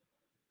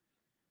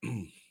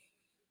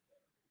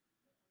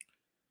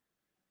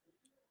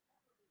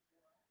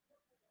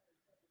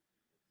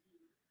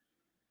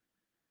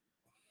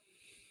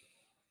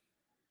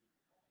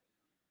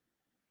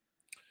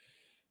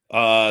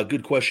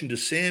 Good question.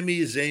 Does Sami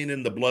Zayn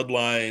and the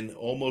Bloodline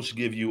almost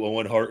give you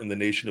Owen Hart and the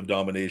Nation of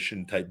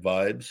Domination type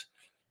vibes?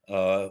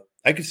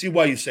 I can see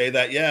why you say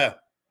that. Yeah,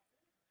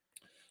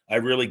 I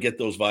really get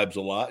those vibes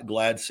a lot.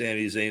 Glad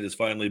Sami Zayn is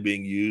finally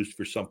being used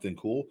for something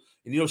cool.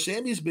 And,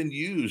 Sami's been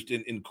used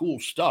in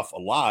cool stuff a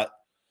lot.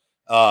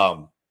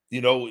 Was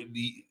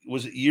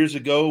it years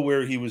ago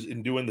where he was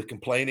doing the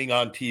complaining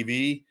on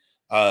TV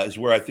is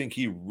where I think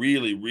he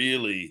really,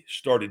 really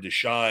started to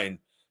shine.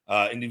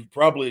 And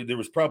there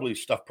was probably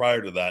stuff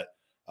prior to that.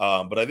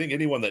 But I think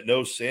anyone that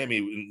knows Sami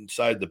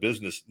inside the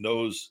business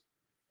knows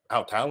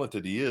how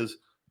talented he is.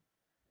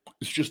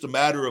 It's just a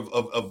matter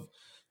of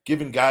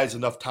giving guys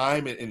enough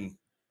time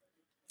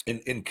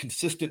and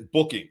consistent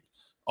booking.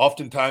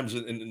 Oftentimes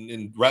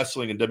in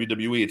wrestling and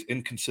WWE, it's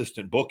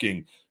inconsistent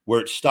booking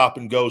where it's stop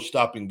and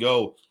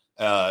go.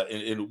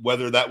 And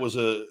whether that was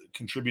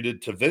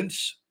contributed to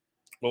Vince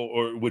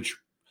or which,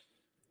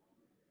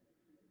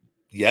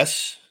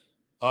 yes,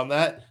 on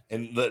that.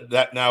 And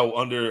that now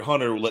under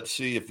Hunter, let's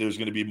see if there's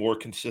going to be more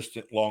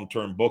consistent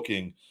long-term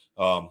booking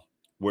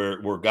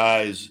where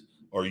guys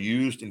are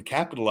used and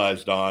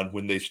capitalized on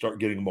when they start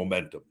getting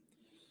momentum.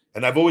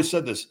 And I've always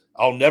said this,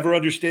 I'll never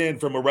understand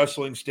from a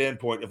wrestling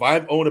standpoint. If I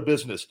own a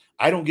business,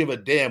 I don't give a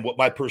damn what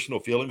my personal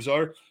feelings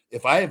are.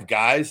 If I have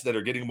guys that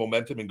are getting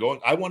momentum and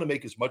going, I want to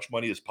make as much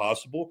money as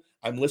possible.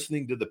 I'm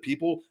listening to the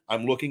people.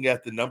 I'm looking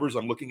at the numbers.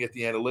 I'm looking at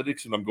the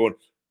analytics, and I'm going,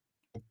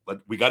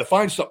 but we got to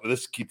find something.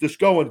 Let's keep this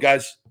going,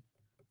 guys.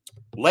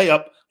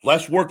 Layup,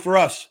 less work for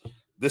us.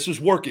 This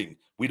is working.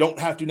 We don't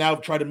have to now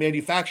try to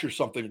manufacture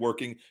something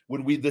working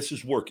when this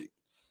is working.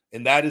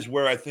 And that is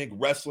where I think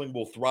wrestling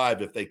will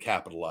thrive if they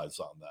capitalize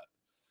on that.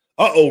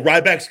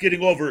 Ryback's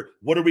getting over.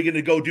 What are we going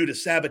to go do to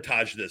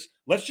sabotage this?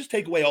 Let's just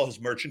take away all his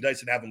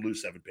merchandise and have him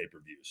lose 7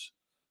 pay-per-views.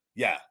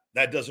 Yeah,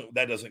 that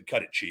doesn't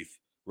cut it, Chief,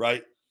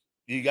 right?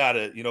 You got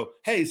to,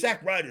 hey,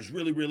 Zack Ryder's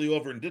really, really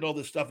over and did all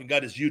this stuff and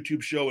got his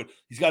YouTube show, and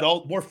he's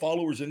got more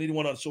followers than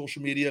anyone on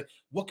social media.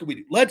 What can we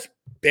do? Let's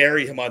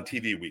bury him on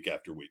TV week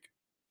after week.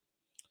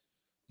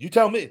 You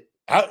tell me,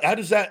 how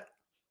does that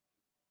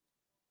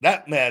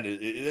man,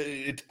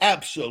 it's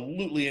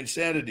absolutely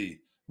insanity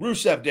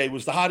Rusev Day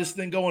was the hottest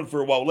thing going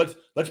for a while.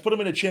 Let's put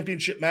him in a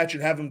championship match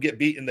and have him get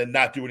beat and then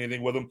not do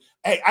anything with him.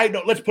 Hey, I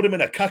know. Let's put him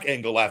in a cuck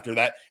angle after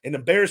that and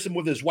embarrass him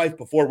with his wife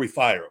before we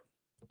fire him.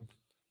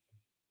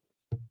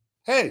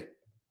 Hey,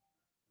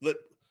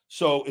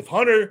 so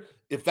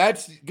if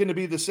that's going to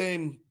be the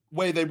same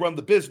way they run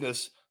the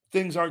business,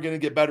 things aren't going to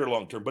get better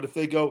long term. But if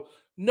they go,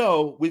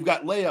 no, we've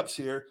got layups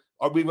here,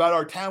 or we've got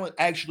our talent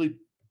actually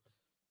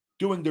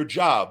doing their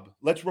job,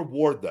 let's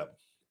reward them.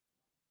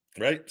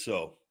 Right?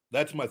 So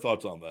that's my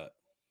thoughts on that.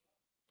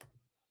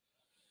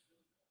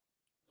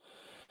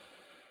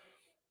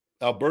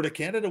 Alberta,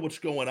 Canada, what's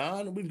going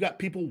on? We've got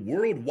people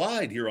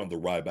worldwide here on the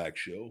Ryback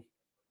Show.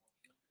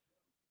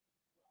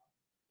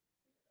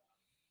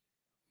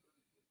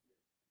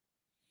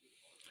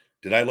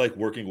 Did I like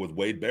working with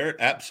Wade Barrett?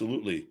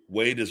 Absolutely.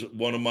 Wade is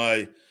one of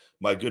my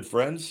good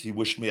friends. He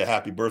wished me a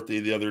happy birthday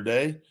the other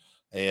day,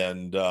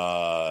 and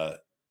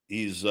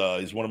he's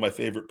one of my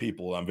favorite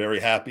people. I'm very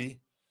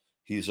happy.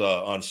 He's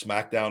on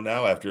SmackDown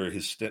now after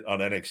his stint on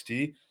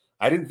NXT.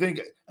 I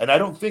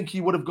don't think he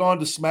would have gone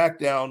to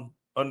SmackDown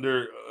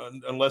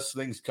unless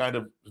things kind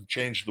of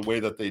changed the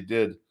way that they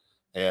did,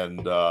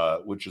 and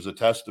which is a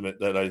testament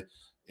that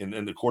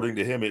and according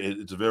to him,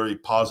 it's a very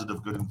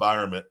positive, good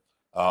environment,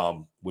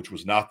 which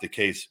was not the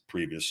case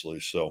previously.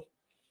 So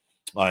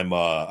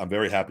I'm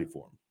very happy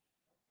for him.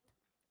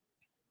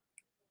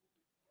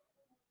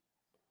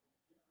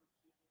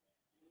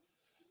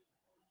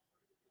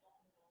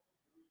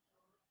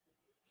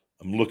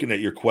 I'm looking at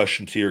your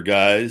questions here,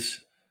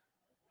 guys.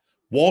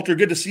 Walter,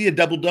 good to see you.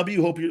 Double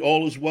W. Hope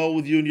all is well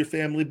with you and your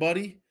family,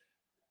 buddy.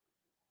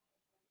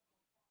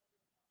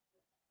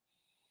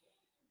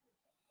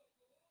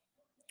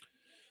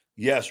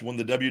 Yes, when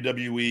the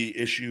WWE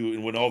issue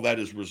and when all that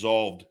is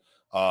resolved,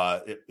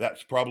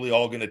 that's probably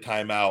all going to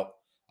time out.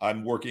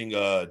 I'm working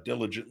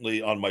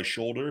diligently on my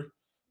shoulder,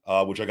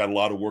 which I got a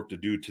lot of work to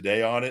do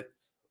today on it.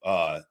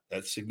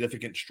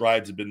 Significant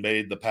strides have been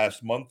made the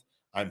past month.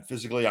 I'm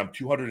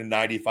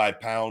 295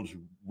 pounds,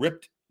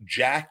 ripped,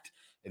 jacked,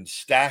 and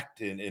stacked,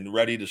 and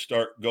ready to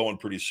start going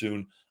pretty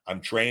soon. I'm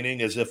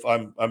training as if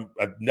I've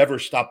never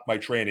stopped my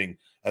training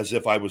as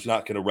if I was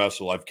not going to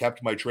wrestle. I've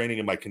kept my training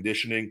and my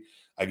conditioning.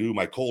 I do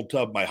my cold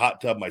tub, my hot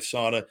tub, my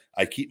sauna.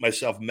 I keep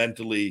myself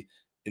mentally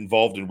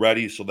involved and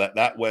ready so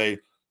that way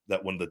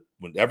that when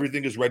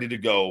everything is ready to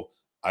go,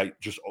 I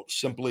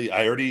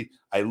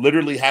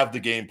literally have the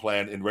game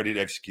plan and ready to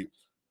execute.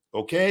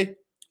 Okay,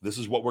 this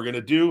is what we're going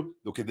to do.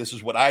 Okay, this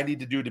is what I need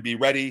to do to be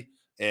ready.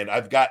 And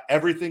I've got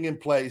everything in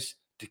place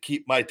to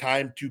keep my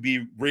time to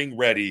be ring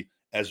ready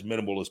as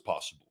minimal as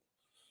possible.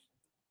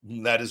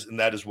 And that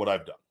is what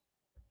I've done.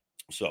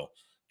 So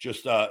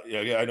just, I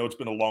know it's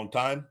been a long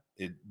time,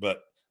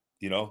 but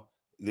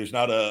there's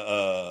not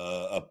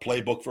a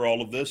playbook for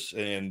all of this.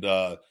 And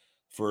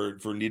for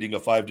needing a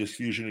 5-disc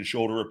fusion and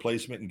shoulder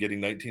replacement and getting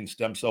 19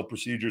 stem cell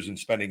procedures and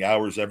spending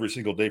hours every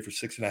single day for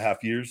 6.5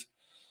 years,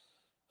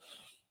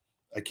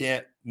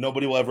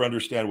 nobody will ever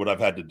understand what I've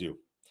had to do.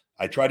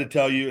 I try to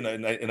tell you,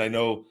 and I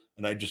know,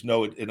 and I just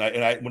know it. And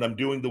I when I'm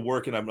doing the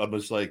work and I'm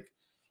just like,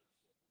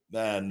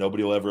 man,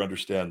 nobody will ever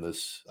understand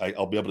this.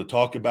 I'll be able to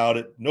talk about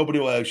it. Nobody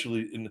will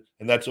actually,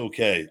 and that's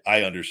okay.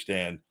 I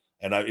understand.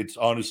 And it's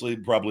honestly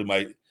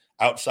probably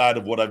outside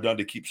of what I've done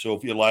to keep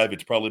Sophie alive,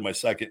 it's probably my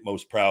second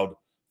most proud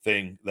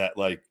thing that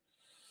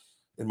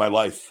in my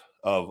life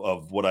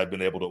of what I've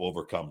been able to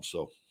overcome.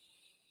 So.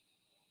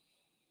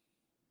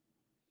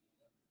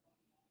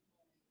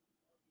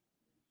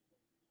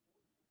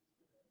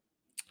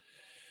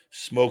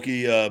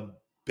 Smoky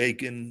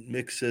Bacon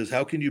Mix says,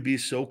 how can you be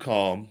so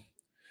calm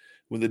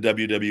when the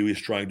WWE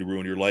is trying to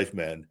ruin your life,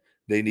 man?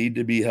 They need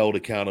to be held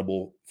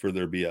accountable for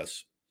their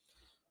BS.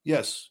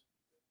 Yes.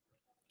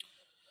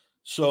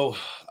 So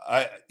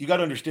you got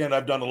to understand,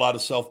 I've done a lot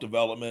of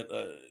self-development,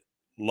 a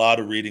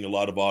lot of reading, a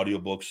lot of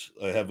audiobooks.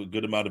 I have a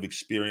good amount of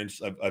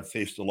experience. I've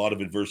faced a lot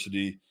of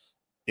adversity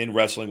in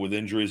wrestling with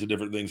injuries and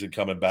different things and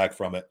coming back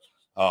from it.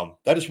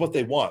 That is what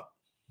they want.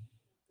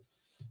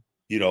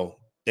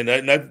 And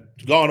I've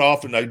gone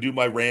off and I do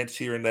my rants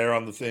here and there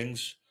on the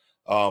things.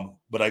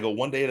 But I go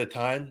one day at a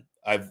time.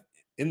 I've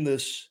the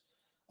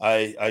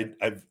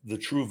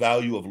true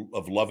value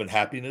of love and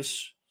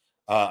happiness.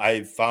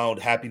 I've found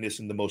happiness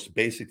in the most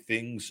basic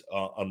things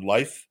on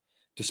life,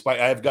 despite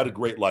I've got a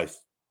great life.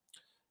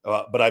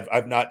 But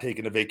I've not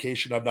taken a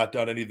vacation. I've not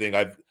done anything.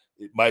 I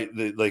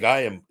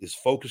am as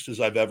focused as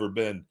I've ever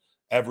been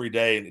every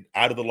day and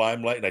out of the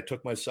limelight. And I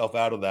took myself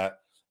out of that.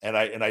 And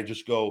I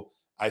just go,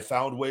 I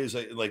found ways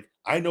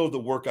I know the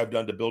work I've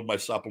done to build my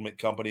supplement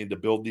company and to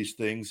build these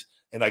things.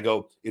 And I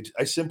go,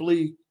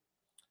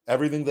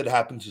 everything that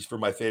happens is for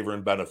my favor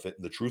and benefit.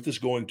 And the truth is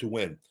going to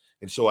win.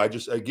 And so I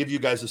give you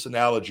guys this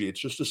analogy. It's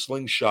just a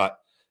slingshot,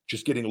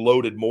 just getting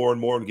loaded more and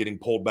more and getting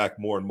pulled back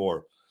more and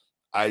more.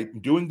 I'm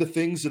doing the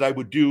things that I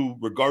would do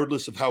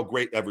regardless of how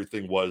great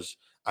everything was.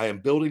 I am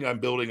building, I'm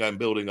building, I'm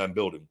building, I'm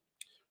building.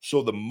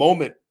 So the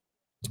moment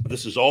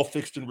this is all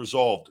fixed and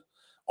resolved,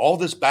 all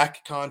this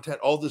back content,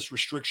 all this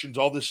restrictions,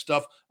 all this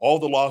stuff, all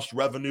the lost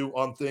revenue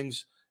on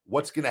things,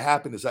 what's going to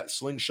happen is that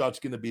slingshot's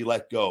going to be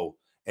let go.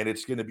 And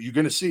you're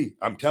going to see,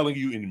 I'm telling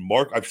you in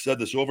Mark, I've said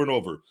this over and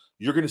over,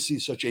 you're going to see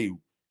such a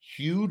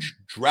huge,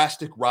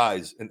 drastic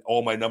rise in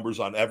all my numbers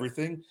on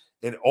everything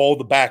and all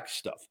the back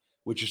stuff,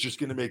 which is just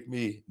going to make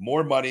me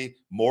more money,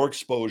 more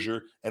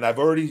exposure. And I've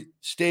already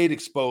stayed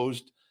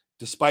exposed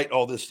despite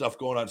all this stuff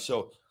going on.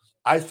 So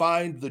I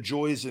find the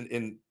joys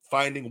in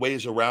finding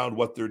ways around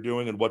what they're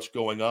doing and what's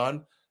going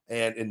on,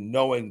 and in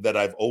knowing that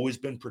I've always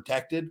been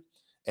protected,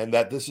 and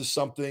that this is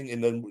something,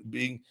 and then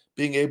being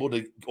able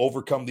to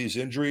overcome these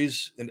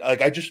injuries. And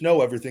like, I just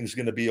know everything's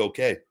going to be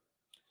okay.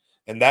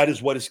 And that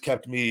is what has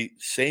kept me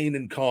sane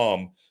and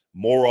calm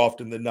more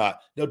often than not.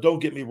 Now, don't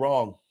get me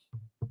wrong.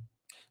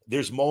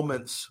 There's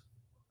moments,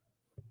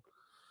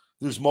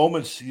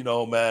 you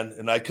know, man,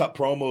 and I cut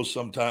promos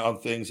sometimes on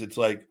things. It's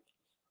like,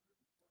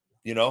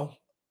 you know,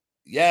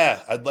 yeah,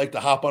 I'd like to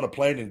hop on a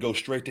plane and go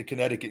straight to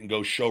Connecticut and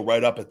go show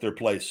right up at their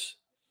place.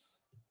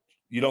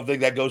 You don't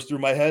think that goes through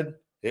my head?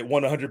 It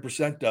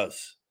 100%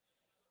 does.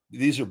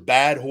 These are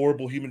bad,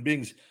 horrible human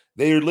beings.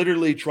 They are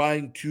literally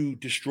trying to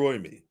destroy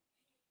me.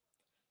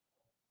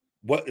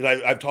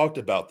 I've talked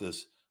about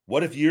this.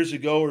 What if years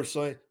ago or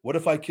so, what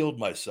if I killed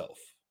myself?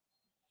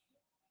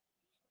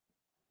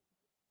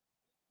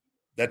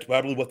 That's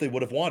probably what they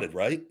would have wanted,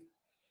 right?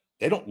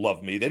 They don't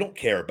love me. They don't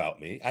care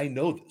about me. I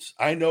know this.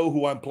 I know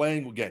who I'm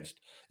playing against.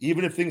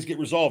 Even if things get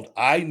resolved,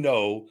 I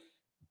know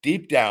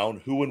deep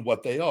down who and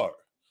what they are.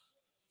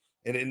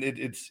 And it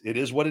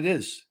is what it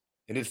is.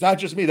 And it's not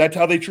just me. That's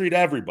how they treat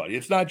everybody.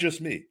 It's not just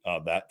me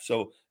on that.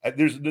 So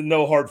there's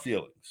no hard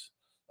feelings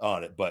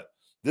on it. But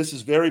this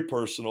is very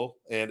personal.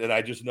 And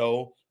I just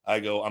know,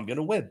 I'm going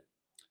to win.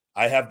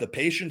 I have the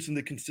patience and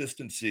the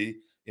consistency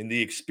and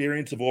the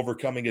experience of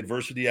overcoming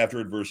adversity after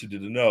adversity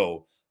to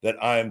know that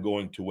I am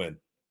going to win.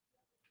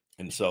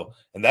 And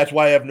that's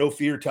why I have no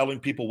fear telling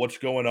people what's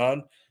going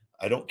on.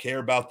 I don't care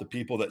about the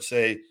people that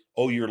say,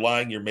 oh, you're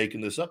lying, you're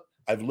making this up.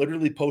 I've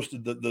literally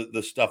posted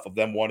the stuff of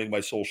them wanting my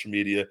social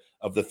media,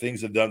 of the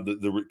things I've done,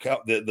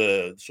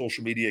 the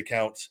social media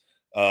accounts,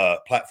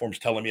 platforms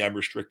telling me I'm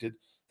restricted.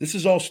 This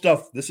is all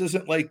stuff. This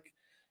isn't like,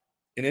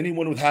 and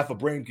anyone with half a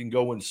brain can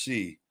go and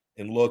see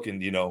and look,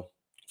 and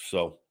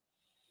so.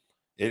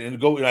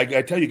 And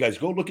I tell you guys,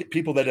 go look at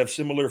people that have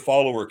similar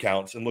follower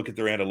accounts and look at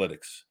their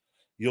analytics.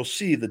 You'll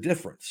see the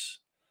difference.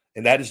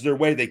 And that is their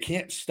way. They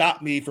can't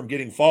stop me from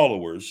getting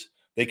followers.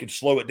 They can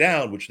slow it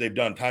down, which they've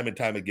done time and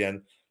time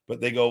again. But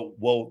they go,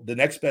 well, the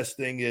next best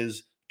thing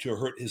is to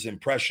hurt his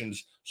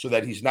impressions so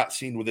that he's not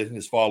seen within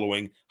his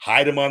following.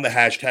 Hide him on the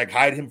hashtag,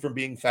 hide him from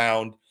being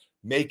found,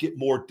 make it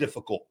more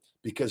difficult,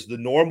 because the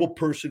normal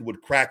person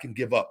would crack and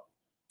give up.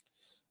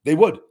 They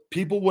would.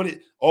 People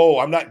wouldn't,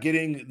 I'm not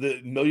getting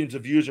the millions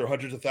of views or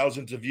hundreds of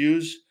thousands of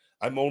views.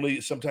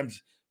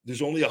 Sometimes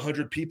there's only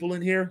 100 people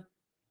in here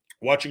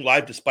watching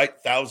live,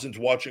 despite thousands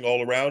watching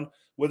all around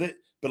with it.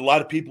 But a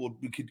lot of people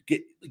could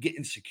get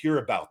insecure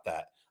about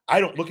that. I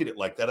don't look at it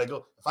like that. I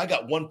go, if I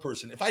got one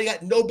person, if I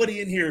got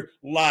nobody in here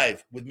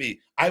live with me,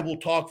 I will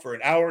talk for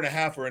an hour and a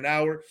half or an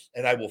hour,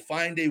 and I will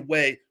find a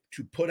way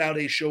to put out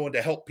a show and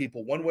to help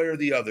people one way or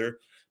the other,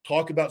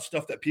 talk about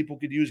stuff that people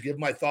could use, give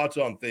my thoughts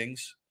on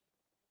things,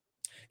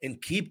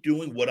 and keep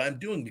doing what I'm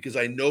doing, because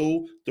I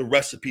know the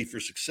recipe for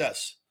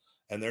success,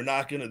 and they're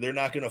not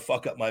gonna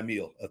fuck up my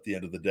meal at the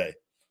end of the day.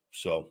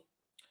 So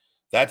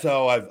that's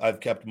how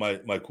I've kept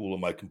my cool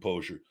and my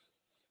composure.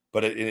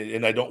 But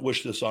and I don't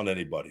wish this on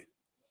anybody.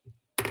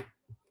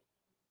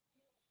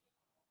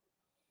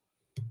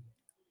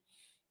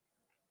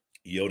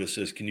 Yoda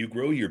says, "Can you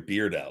grow your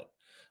beard out?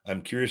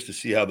 I'm curious to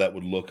see how that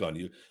would look on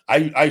you."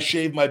 I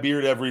shave my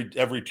beard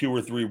every 2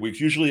 or 3 weeks,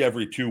 usually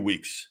every 2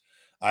 weeks.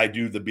 I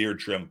do the beard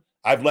trim.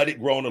 I've let it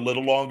grow a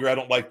little longer. I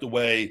don't like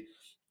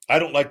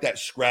that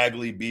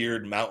scraggly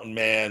beard, mountain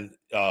man.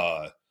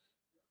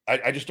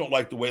 I just don't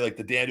like the way, like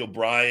the Daniel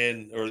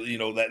Bryan or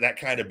that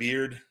kind of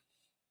beard.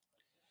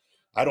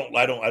 I don't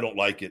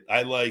like it.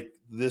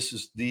 This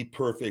is the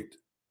perfect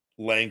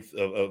length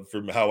of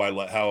from how I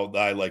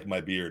like my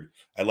beard.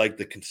 I like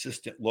the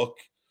consistent look,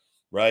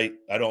 right?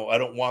 I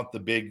don't want the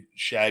big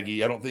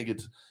shaggy. I don't think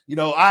it's,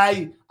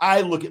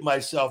 I look at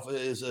myself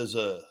as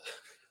a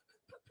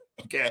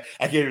okay,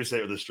 I can't even say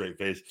it with a straight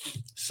face,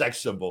 sex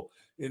symbol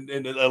and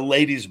a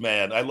ladies'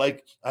 man.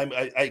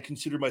 I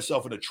consider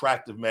myself an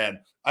attractive man.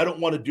 I don't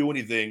want to do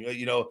anything.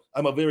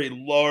 I'm a very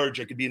large,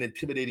 I could be an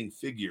intimidating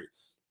figure.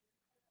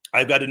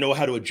 I've got to know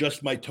how to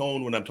adjust my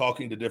tone when I'm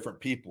talking to different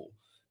people,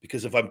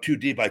 because if I'm too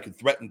deep, I could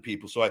threaten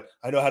people. So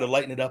I know how to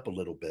lighten it up a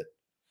little bit.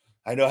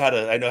 I know how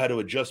to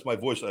adjust my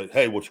voice.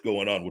 Hey, what's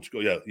going on?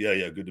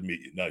 Yeah. Good to meet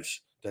you.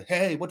 Nice.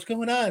 Hey, what's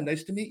going on?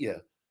 Nice to meet you.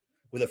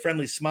 With a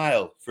friendly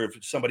smile for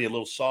somebody a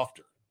little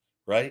softer,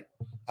 right?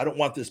 I don't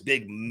want this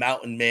big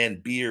mountain man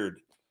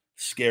beard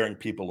scaring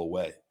people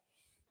away.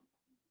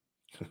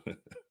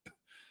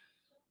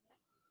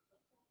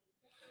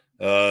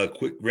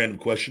 Quick random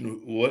question.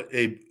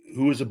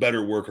 Who is a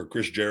better worker,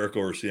 Chris Jericho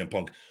or CM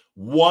Punk?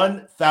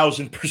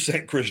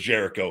 1,000% Chris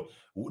Jericho.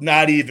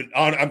 Not even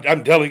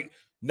I'm telling you,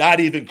 not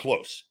even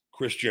close.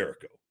 Chris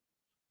Jericho.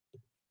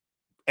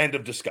 End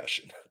of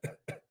discussion.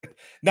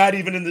 Not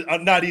even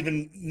not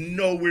even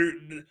nowhere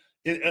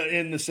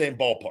in the same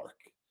ballpark.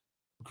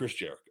 Chris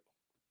Jericho.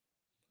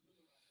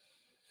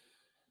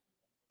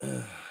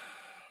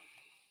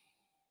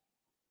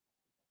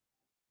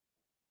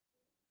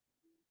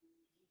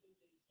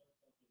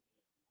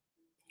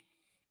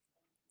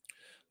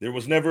 There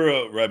was never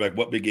a Ryback.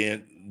 What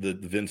began the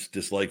Vince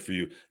dislike for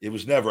you? It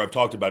was never. I've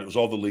talked about it. It was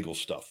all the legal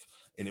stuff,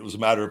 and it was a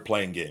matter of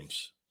playing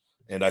games.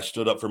 And I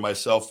stood up for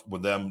myself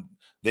with them.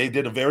 They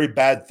did a very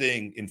bad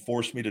thing and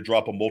forced me to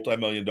drop a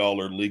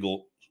multi-million-dollar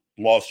legal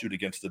lawsuit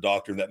against the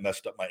doctor that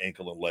messed up my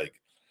ankle and leg.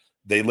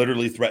 They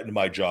literally threatened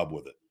my job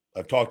with it.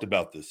 I've talked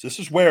about this. This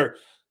is where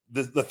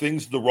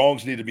the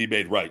wrongs need to be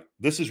made right.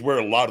 This is where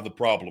a lot of the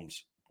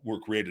problems were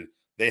created.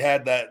 They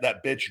had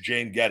that bitch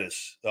Jane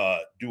Geddes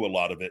do a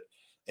lot of it,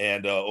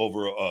 and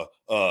over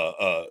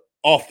a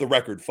off the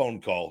record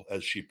phone call,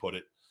 as she put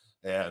it,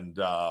 and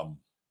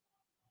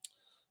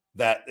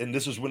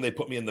this is when they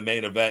put me in the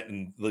main event,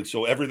 and like,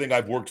 so everything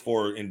I've worked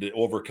for and to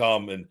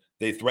overcome, and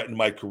they threatened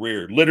my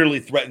career, literally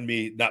threatened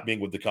me not being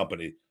with the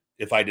company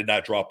if I did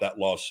not drop that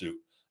lawsuit.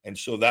 And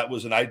so that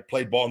was, and I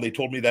played ball, and they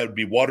told me that would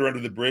be water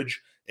under the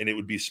bridge and it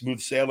would be smooth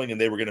sailing,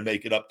 and they were going to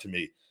make it up to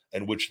me,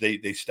 and which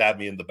they stabbed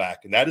me in the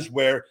back. And that is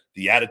where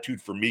the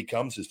attitude for me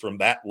comes, is from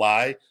that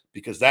lie,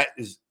 because that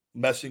is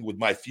messing with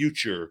my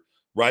future,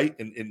 right?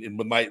 And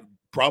with my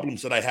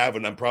problems that I have,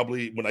 and I'm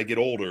probably, when I get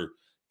older,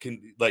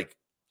 can, like,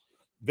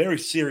 very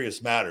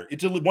serious matter.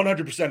 It's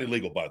 100%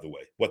 illegal, by the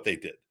way, what they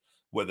did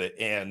with it.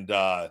 And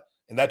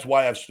that's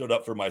why I've stood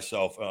up for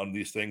myself on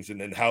these things,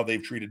 and how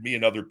they've treated me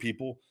and other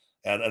people.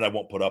 And I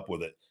won't put up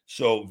with it.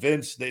 So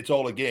Vince, it's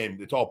all a game.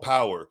 It's all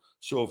power.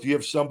 So if you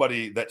have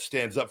somebody that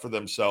stands up for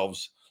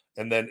themselves,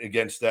 and then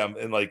against them,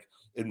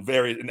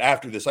 and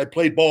after this, I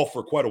played ball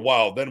for quite a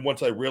while. Then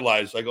once I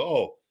realized, I go,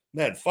 oh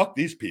man, fuck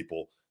these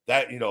people.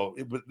 That,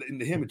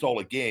 to him, it's all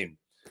a game.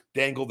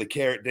 Dangle the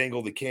carrot,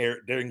 dangle the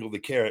carrot, dangle the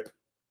carrot.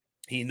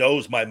 He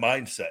knows my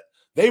mindset.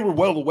 They were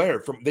well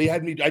aware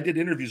I did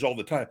interviews all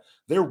the time.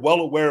 They're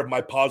well aware of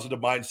my positive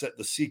mindset,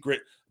 the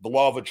secret, the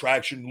law of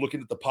attraction,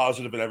 looking at the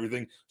positive and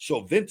everything.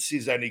 So Vince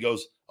sees that and he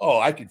goes, oh,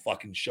 I can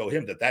fucking show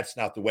him that that's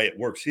not the way it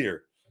works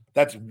here.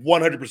 That's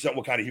 100%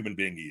 what kind of human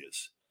being he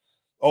is.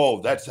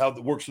 Oh, that's how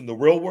it works in the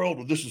real world?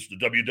 Well, this is the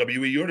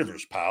WWE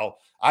universe, pal.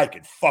 I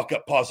can fuck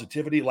up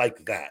positivity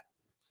like that.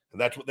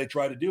 And that's what they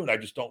try to do. And I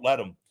just don't let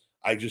them.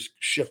 I just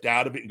shift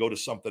out of it and go to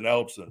something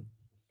else.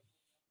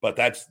 But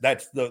that's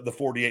the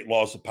 48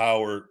 laws of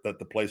power that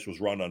the place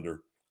was run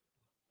under.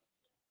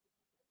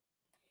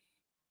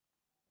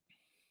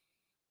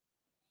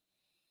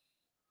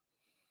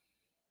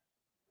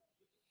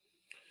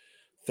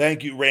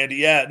 Thank you, Randy.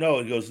 Yeah, no,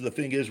 it goes, the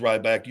thing is,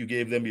 Ryback, you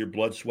gave them your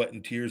blood, sweat,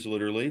 and tears,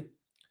 literally,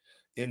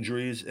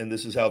 injuries, and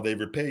this is how they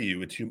repay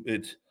you.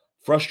 It's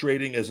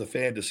frustrating as a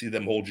fan to see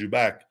them hold you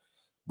back.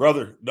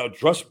 Brother, no,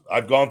 trust me,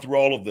 I've gone through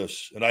all of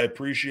this, and I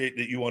appreciate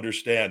that you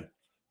understand.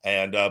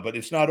 And but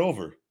it's not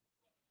over.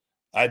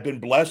 I've been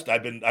blessed.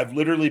 I've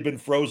literally been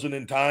frozen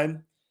in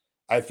time.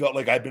 I felt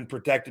like I've been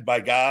protected by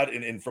God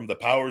and from the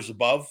powers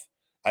above.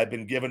 I've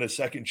been given a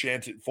second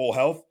chance at full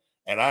health,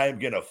 and I am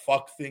gonna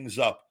fuck things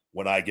up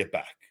when I get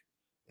back.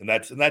 And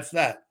that's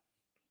that.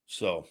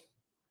 So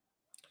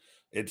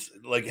it's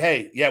like,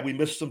 hey, yeah, we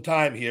missed some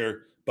time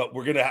here, but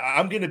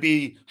I'm gonna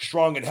be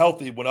strong and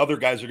healthy when other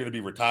guys are gonna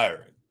be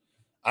retiring.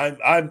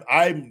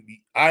 I'm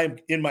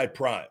in my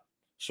prime.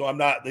 So I'm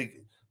not,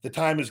 the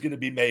time is gonna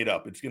be made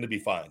up. It's gonna be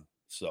fine.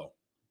 So,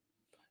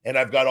 and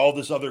I've got all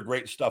this other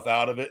great stuff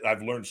out of it.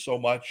 I've learned so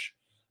much,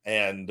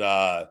 and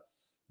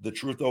the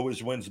truth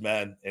always wins,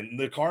 man. And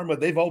the karma,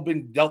 they've all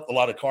been dealt a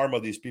lot of karma,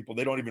 these people.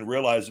 They don't even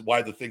realize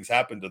why the things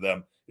happen to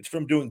them. It's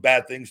from doing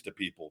bad things to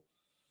people.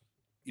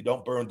 You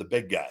don't burn the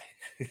big guy.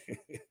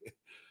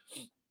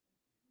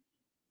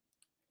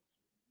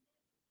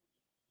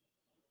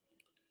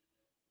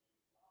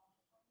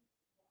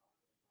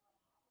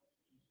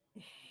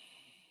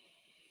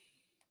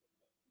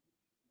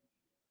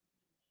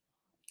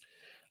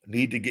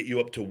 Need to get you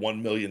up to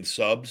 1 million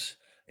subs,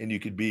 and you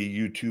could be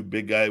a YouTube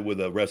big guy with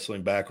a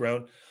wrestling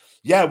background.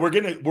 Yeah,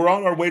 we're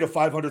on our way to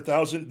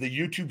 500,000. The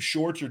YouTube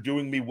shorts are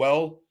doing me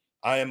well.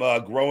 I am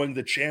growing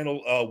the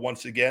channel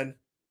once again.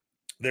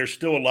 There's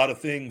still a lot of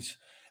things.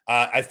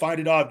 I find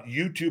it odd.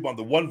 YouTube, on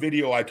the one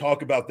video I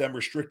talk about them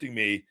restricting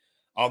me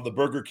on the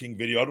Burger King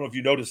video. I don't know if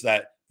you noticed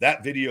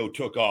that video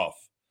took off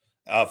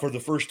for the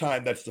first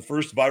time. That's the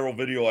first viral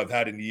video I've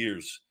had in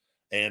years.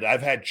 And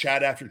I've had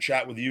chat after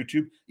chat with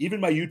YouTube.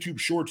 Even my YouTube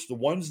shorts, the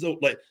ones that,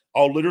 like,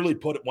 I'll literally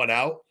put one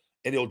out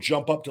and it'll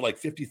jump up to like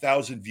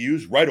 50,000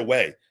 views right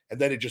away. And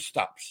then it just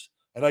stops.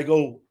 And I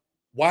go,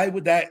 why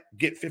would that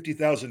get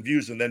 50,000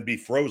 views and then be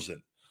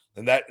frozen?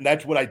 And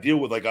that's what I deal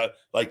with.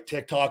 Like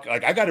TikTok,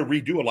 like I got to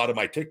redo a lot of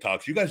my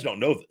TikToks. You guys don't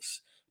know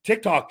this.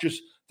 TikTok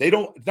it's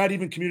not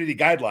even community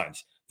guidelines.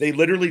 They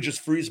literally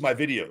just freeze my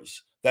videos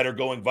that are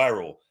going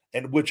viral,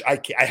 and which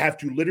I have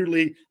to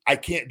literally, I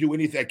can't do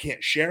anything. I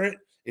can't share it.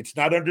 It's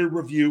not under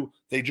review.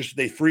 They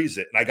freeze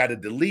it, and I got to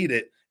delete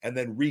it and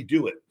then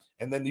redo it.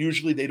 And then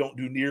usually they don't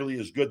do nearly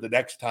as good the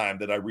next time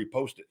that I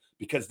repost it,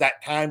 because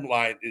that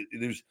timeline,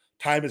 there's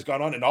time has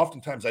gone on. And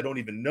oftentimes I don't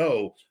even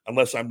know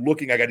unless I'm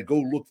looking. I got to go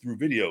look through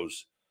videos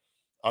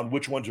on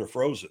which ones are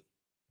frozen.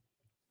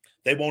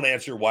 They won't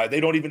answer why. They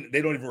don't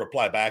even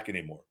reply back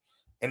anymore.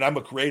 And I'm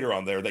a creator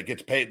on there that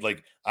gets paid.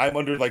 Like, I'm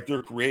under like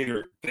their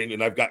creator thing,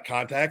 and I've got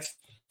contacts.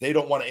 They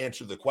don't want to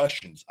answer the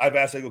questions. I've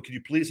asked, I go, can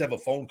you please have a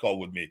phone call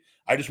with me?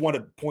 I just want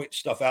to point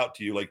stuff out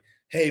to you. Like,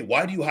 hey,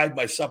 why do you hide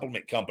my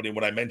supplement company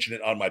when I mention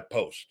it on my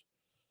post?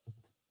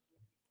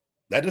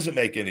 That doesn't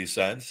make any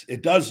sense.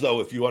 It does, though,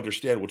 if you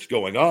understand what's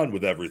going on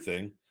with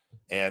everything.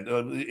 And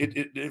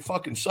it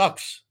fucking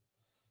sucks.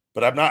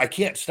 But I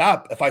can't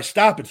stop. If I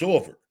stop, it's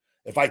over.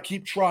 If I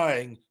keep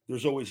trying,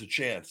 there's always a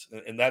chance.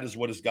 And that is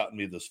what has gotten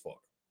me this far.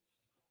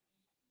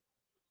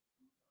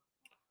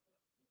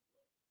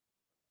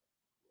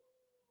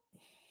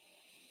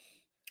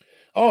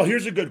 Oh,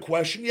 here's a good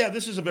question. Yeah,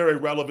 this is a very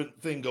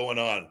relevant thing going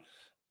on.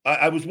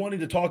 I was wanting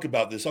to talk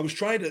about this.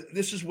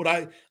 This is what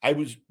I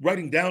was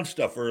writing down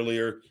stuff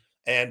earlier,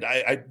 and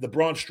the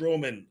Braun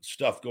Strowman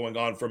stuff going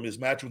on from his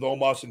match with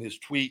Omos and his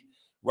tweet,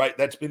 right?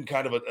 That's been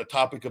kind of a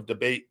topic of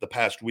debate the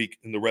past week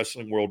in the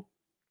wrestling world.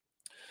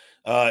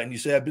 And you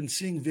say, I've been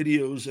seeing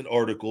videos and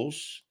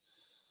articles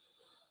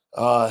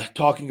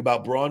talking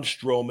about Braun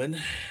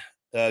Strowman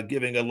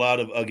getting a lot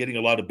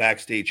of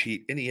backstage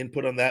heat. Any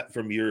input on that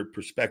from your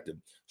perspective?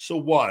 So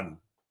one,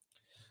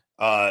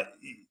 a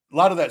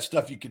lot of that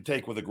stuff you can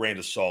take with a grain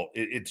of salt.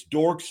 It's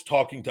dorks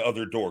talking to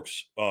other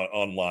dorks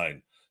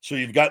online. So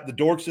you've got the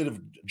dorks that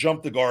have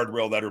jumped the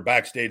guardrail that are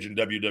backstage in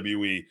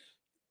WWE,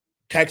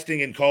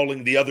 texting and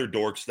calling the other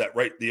dorks that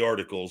write the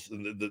articles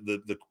and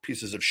the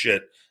pieces of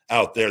shit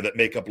out there that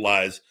make up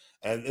lies.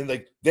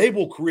 And they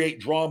will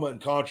create drama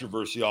and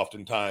controversy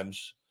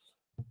oftentimes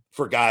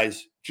for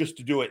guys just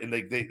to do it. And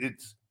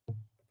it's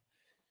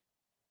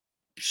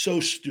so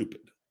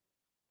stupid.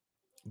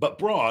 But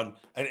Braun,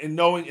 and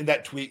knowing in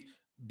that tweet,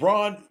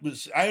 Braun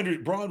was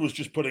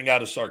just putting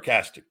out a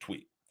sarcastic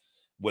tweet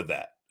with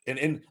that.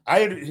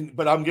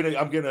 But I'm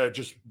gonna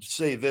just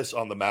say this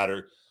on the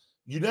matter.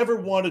 You never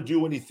want to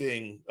do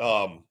anything,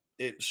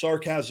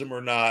 sarcasm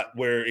or not,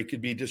 where it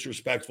could be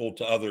disrespectful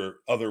to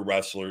other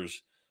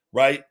wrestlers,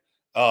 right?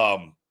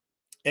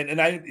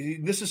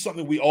 This is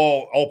something we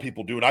all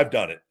people do, and I've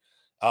done it.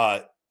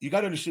 You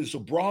got to understand. So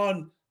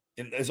Braun,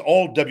 and as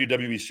all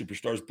WWE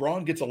superstars,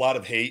 Braun gets a lot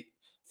of hate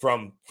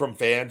from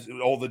fans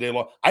all the day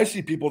long. I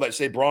see people that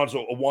say Braun's a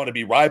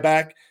wannabe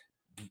Ryback,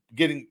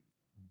 getting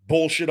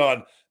bullshit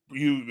on.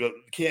 You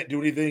can't do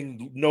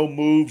anything, no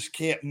moves,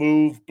 can't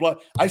move. Blah.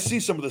 I see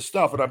some of the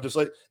stuff, and I'm just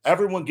like,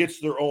 everyone gets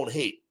their own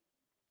hate,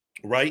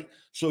 right?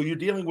 So you're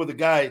dealing with a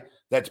guy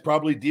that's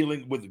probably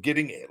dealing with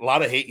getting a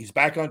lot of hate. He's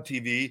back on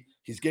TV.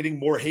 He's getting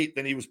more hate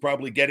than he was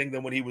probably getting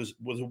than when he was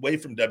away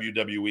from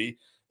WWE,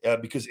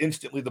 because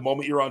instantly, the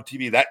moment you're on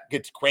TV, that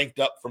gets cranked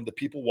up from the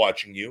people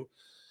watching you,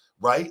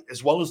 right?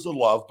 As well as the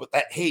love, but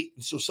that hate.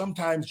 And so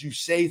sometimes you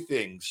say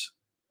things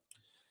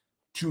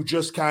to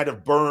just kind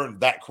of burn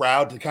that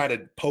crowd, to kind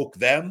of poke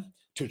them,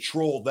 to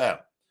troll them.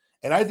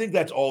 And I think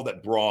that's all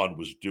that Braun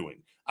was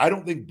doing. I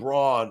don't think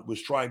Braun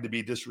was trying to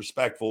be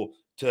disrespectful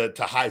to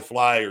high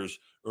flyers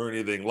or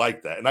anything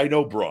like that. And I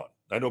know Braun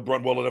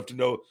well enough to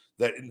know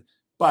that.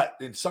 But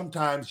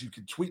sometimes you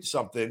can tweet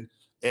something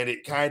and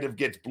it kind of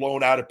gets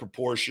blown out of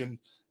proportion.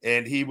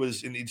 And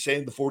he's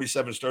saying the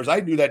 47 stars. I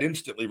knew that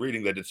instantly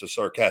reading that it's a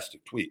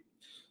sarcastic tweet.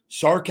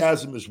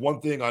 Sarcasm is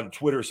one thing on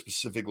Twitter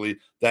specifically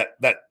that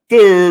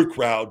third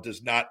crowd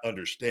does not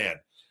understand.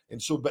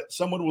 And so, but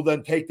someone will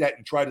then take that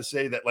and try to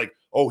say that, like,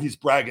 oh, he's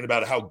bragging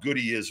about how good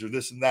he is or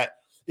this and that.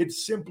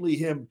 It's simply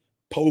him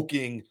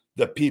poking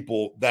the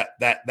people that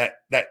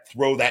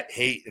throw that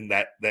hate and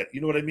that,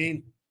 you know what I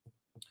mean?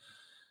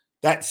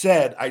 That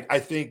said, I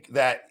think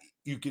that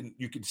you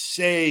can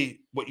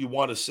say what you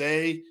want to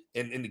say,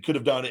 and you could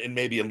have done it in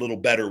maybe a little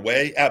better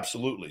way.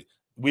 Absolutely.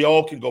 We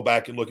all can go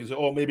back and look and say,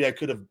 oh, maybe I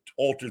could have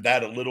altered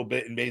that a little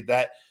bit and made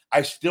that.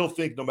 I still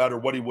think no matter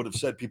what he would have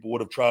said, people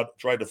would have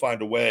tried to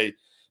find a way.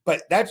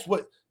 But that's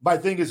what my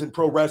thing is in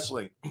pro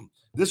wrestling.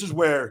 This is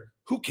where,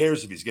 who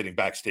cares if he's getting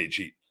backstage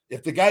heat?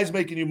 If the guy's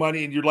making you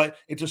money and you're like,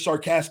 it's a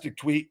sarcastic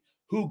tweet,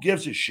 who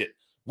gives a shit?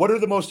 What are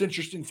the most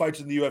interesting fights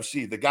in the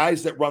UFC? The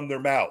guys that run their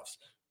mouths.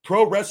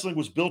 Pro wrestling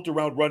was built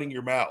around running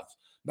your mouth.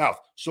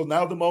 So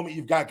now the moment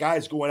you've got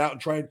guys going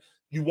out and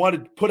you want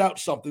to put out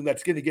something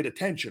that's going to get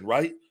attention,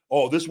 right?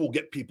 Oh, this will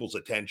get people's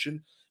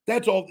attention.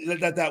 That's all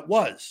that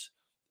was.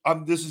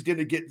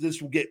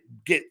 This will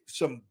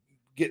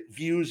get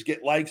views,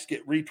 get likes,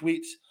 get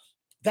retweets.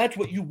 That's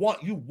what you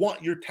want. You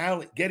want your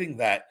talent getting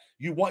that.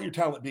 You want your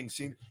talent being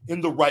seen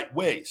in the right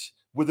ways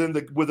within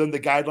the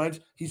guidelines.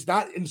 He's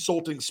not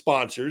insulting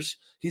sponsors.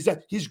 He's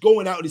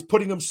going out and he's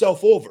putting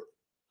himself over.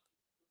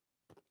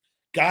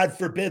 God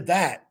forbid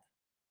that.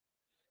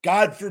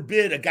 God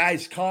forbid a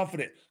guy's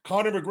confident.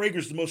 Conor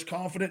McGregor's the most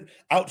confident,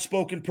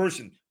 outspoken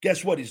person.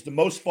 Guess what? He's the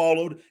most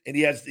followed, and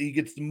he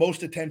gets the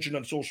most attention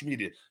on social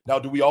media. Now,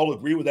 do we all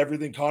agree with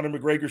everything Conor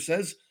McGregor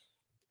says?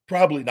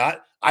 Probably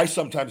not. I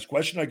sometimes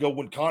question. I go,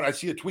 when Connor, I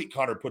see a tweet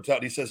Connor puts out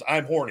and he says,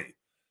 I'm horny.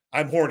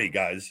 I'm horny,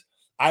 guys.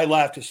 I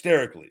laughed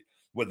hysterically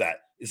with that.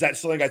 Is that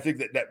something I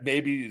think that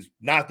maybe is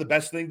not the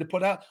best thing to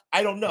put out?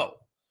 I don't know.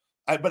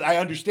 But I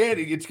understand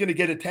it's going to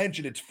get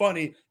attention. It's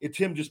funny. It's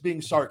him just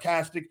being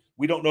sarcastic.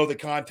 We don't know the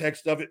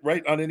context of it,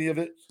 right, on any of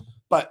it.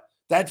 But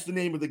that's the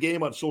name of the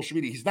game on social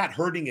media. He's not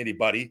hurting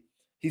anybody.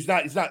 He's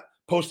not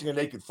posting a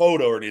naked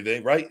photo or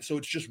anything, right? So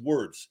it's just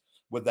words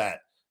with that.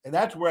 And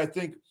that's where I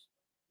think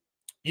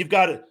you've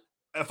got to,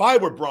 if I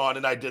were Braun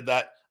and I did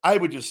that, I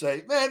would just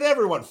say, man,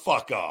 everyone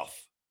fuck off.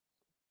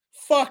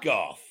 Fuck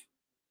off.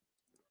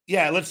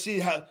 Yeah, let's see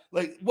how,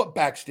 like, what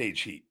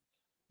backstage heat?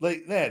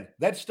 Like, man,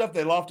 that stuff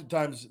that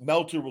oftentimes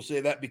Meltzer will say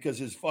that because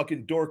his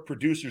fucking dork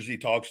producers he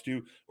talks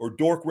to, or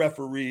dork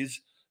referees,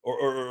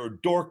 or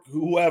dork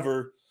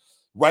whoever,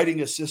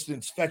 writing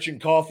assistants fetching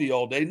coffee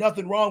all day.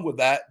 Nothing wrong with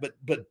that,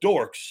 but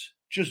dorks,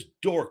 just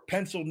dork,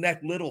 pencil neck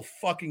little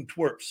fucking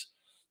twerps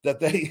that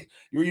they,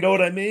 you know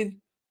what I mean?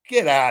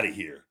 Get out of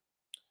here.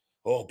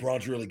 Oh,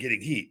 Braun's really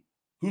getting heat.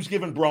 Who's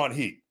giving Braun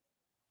heat?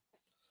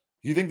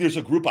 You think there's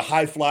a group of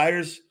high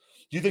flyers?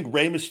 Do you think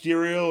Rey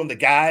Mysterio and the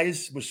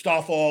guys,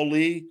 Mustafa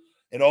Ali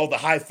and all the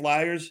high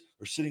flyers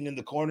are sitting in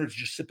the corners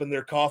just sipping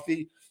their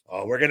coffee?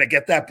 Oh, we're going to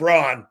get that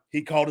Braun.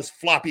 He called us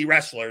floppy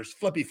wrestlers,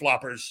 flippy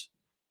floppers.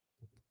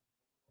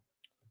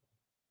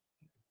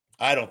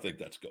 I don't think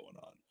that's going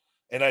on.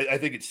 And I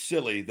think it's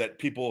silly that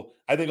people,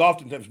 I think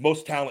oftentimes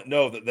most talent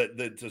know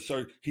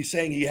that he's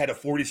saying he had a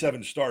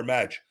 47-star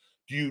match.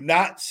 Do you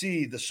not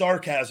see the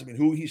sarcasm in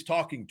who he's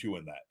talking to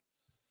in that?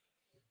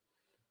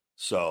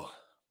 So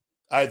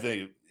I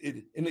think,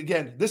 and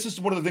again, this is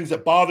one of the things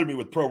that bother me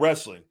with pro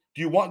wrestling.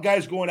 Do you want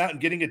guys going out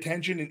and getting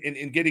attention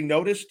and getting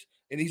noticed?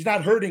 And he's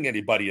not hurting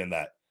anybody in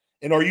that.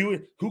 And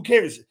who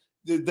cares?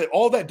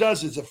 All that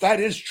does is, if that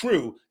is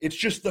true, it's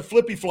just the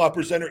flippy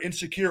floppers that are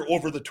insecure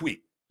over the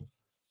tweet.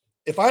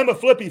 If I'm a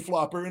flippy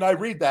flopper and I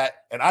read that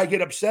and I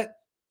get upset,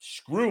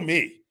 screw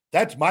me.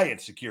 That's my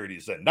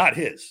insecurities then, not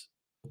his.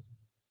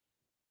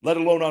 Let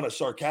alone on a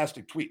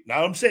sarcastic tweet.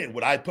 Now I'm saying,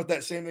 would I put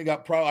that same thing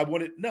up? I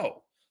wouldn't.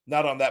 No,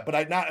 not on that. But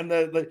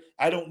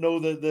I don't know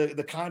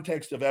the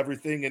context of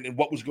everything and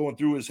what was going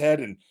through his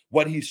head and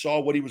what he saw,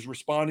 what he was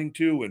responding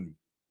to, and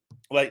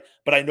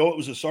but I know it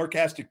was a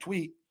sarcastic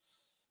tweet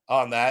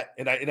on that,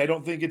 and I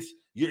don't think it's.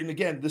 And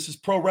again, this is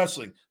pro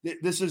wrestling.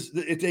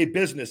 It's a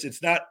business.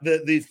 It's not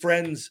the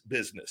friends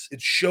business.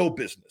 It's show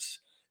business.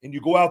 And you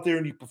go out there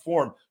and you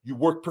perform. You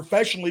work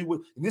professionally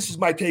with. And this is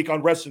my take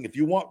on wrestling. If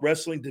you want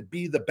wrestling to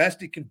be the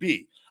best it can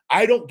be,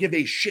 I don't give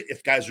a shit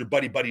if guys are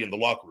buddy in the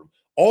locker room.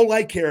 All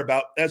I care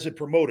about as a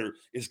promoter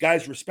is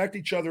guys respect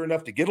each other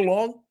enough to get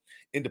along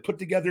and to put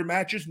together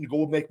matches and to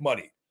go make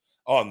money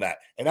on that.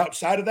 And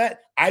outside of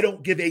that, I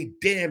don't give a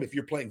damn if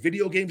you're playing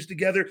video games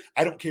together.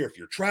 I don't care if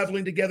you're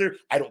traveling together.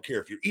 I don't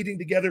care if you're eating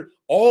together.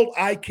 All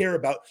I care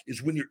about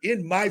is when you're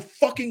in my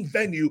fucking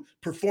venue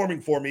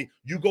performing for me,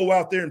 you go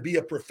out there and be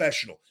a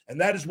professional.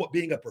 And that is what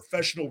being a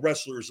professional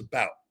wrestler is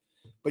about.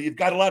 But you've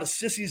got a lot of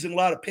sissies and a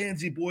lot of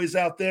pansy boys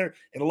out there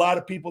and a lot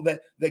of people that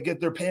get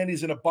their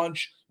panties in a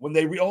bunch when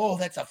they oh,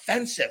 that's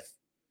offensive.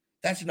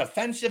 That's an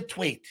offensive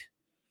tweet.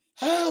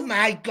 Oh,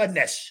 my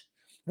goodness.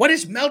 What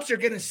is Meltzer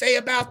going to say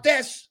about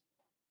this?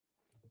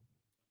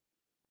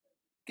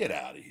 Get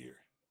out of here.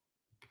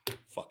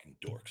 Fucking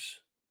dorks.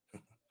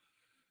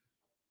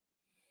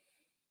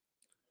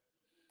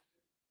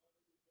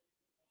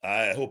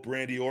 I hope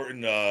Randy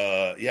Orton,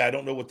 I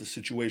don't know what the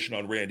situation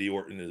on Randy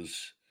Orton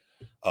is.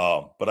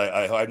 But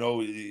I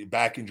know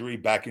back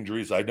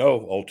injuries, I know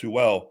all too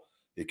well,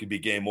 it could be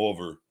game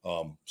over.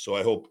 So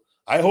I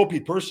hope he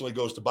personally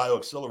goes to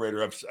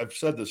BioAccelerator. I've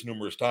said this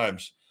numerous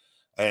times.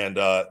 And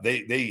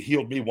they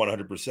healed me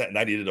 100%, and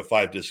I needed a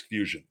 5-disc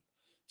fusion.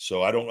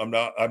 So I don't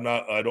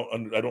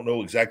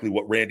know exactly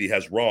what Randy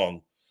has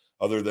wrong,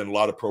 other than a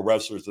lot of pro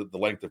wrestlers the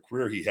length of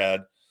career he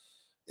had,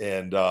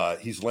 and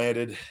he's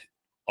landed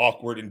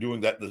awkward in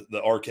doing that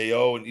the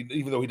RKO, and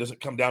even though he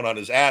doesn't come down on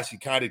his ass, he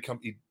kind of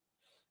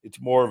it's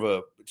more of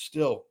a, but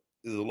still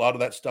a lot of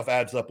that stuff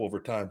adds up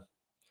over time.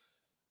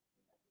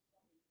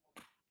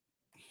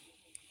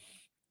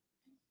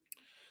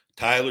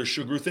 Tyler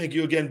Sugar, thank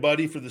you again,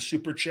 buddy, for the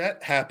super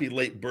chat. Happy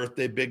late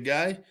birthday, big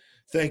guy.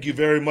 Thank you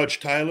very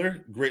much,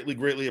 Tyler. Greatly,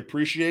 greatly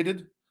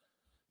appreciated.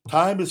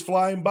 Time is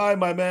flying by,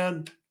 my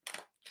man.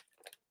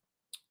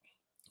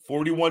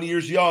 41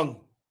 years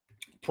young,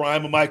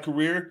 prime of my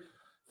career.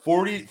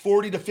 40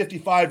 to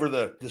 55 are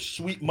the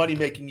sweet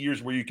money-making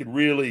years where you can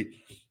really,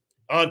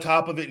 on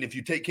top of it, and if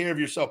you take care of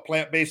yourself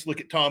plant-based,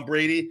 look at Tom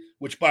Brady,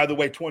 which, by the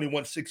way,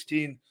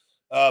 21-16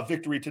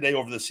 victory today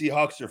over the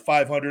Seahawks. They're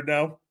 500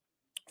 now.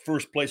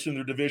 First place in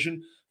their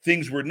division.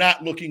 Things were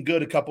not looking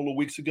good a couple of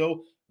weeks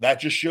ago. That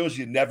just shows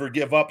you never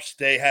give up,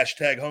 stay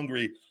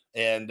 #hungry.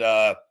 And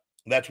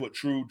that's what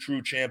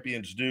true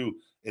champions do,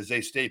 is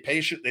they stay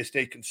patient, they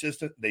stay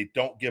consistent, they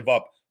don't give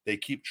up, they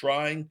keep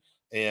trying.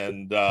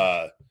 And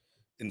Tom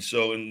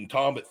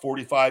at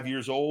 45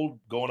 years old,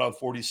 going on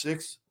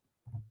 46,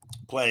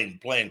 playing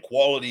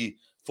quality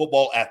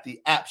football at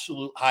the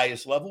absolute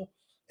highest level.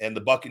 And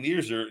the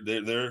Buccaneers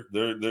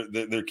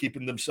they're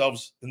keeping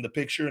themselves in the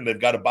picture, and they've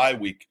got a bye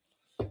week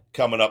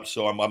coming up.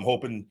 So I'm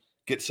hoping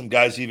get some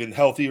guys even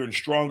healthier and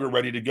stronger,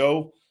 ready to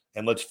go,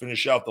 and let's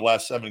finish out the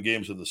last 7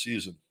 games of the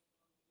season.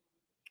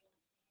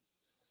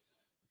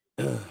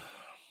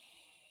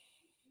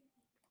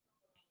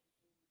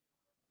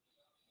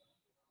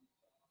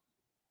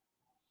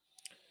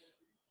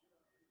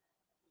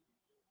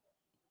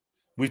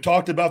 We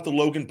talked about the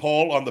Logan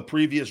Paul on the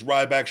previous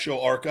Ryback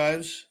Show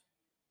archives.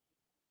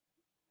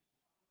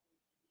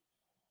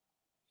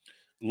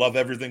 Love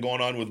everything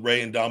going on with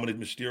Rey and Dominic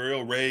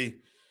Mysterio. Rey,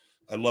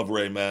 I love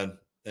Rey, man.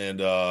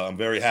 And I'm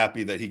very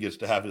happy that he gets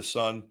to have his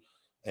son.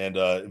 And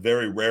a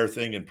very rare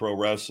thing in pro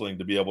wrestling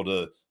to be able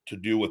to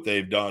do what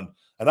they've done.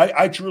 And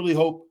I truly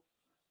hope,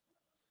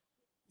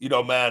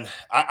 man,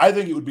 I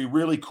think it would be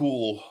really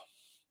cool,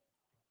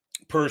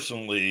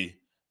 personally,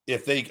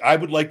 if I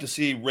would like to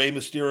see Rey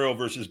Mysterio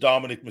versus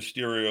Dominic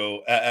Mysterio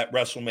at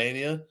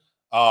WrestleMania.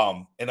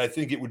 And I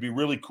think it would be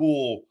really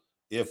cool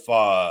if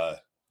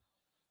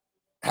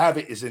have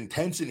it as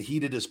intense and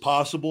heated as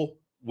possible,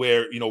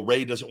 where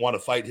Rey doesn't want to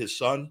fight his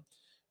son,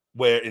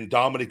 and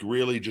Dominic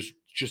really just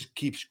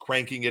keeps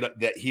cranking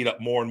that heat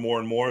up more and more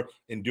and more,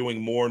 and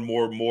doing more and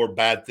more and more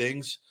bad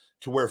things,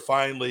 to where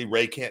finally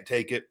Rey can't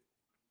take it.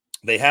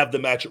 They have the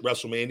match at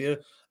WrestleMania.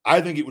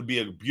 I think it would be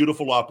a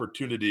beautiful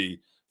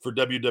opportunity for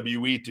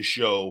WWE to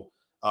show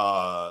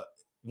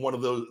one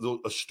of those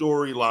a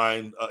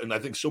storyline, and I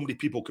think so many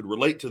people could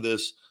relate to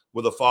this,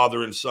 with a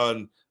father and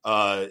son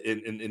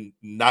in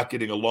not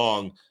getting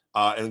along,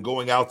 and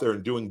going out there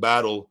and doing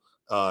battle,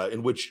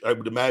 in which I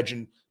would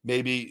imagine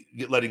maybe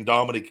letting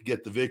Dominic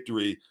get the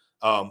victory,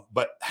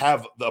 but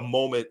have the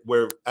moment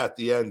where at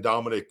the end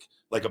Dominic,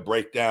 like a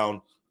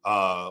breakdown,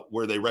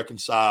 where they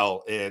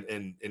reconcile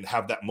and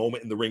have that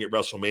moment in the ring at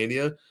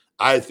WrestleMania.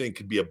 I think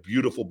could be a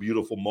beautiful,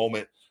 beautiful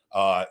moment,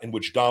 in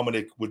which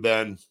Dominic would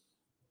then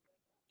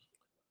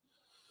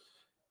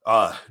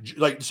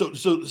so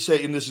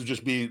say, and this is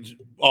just be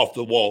off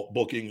the wall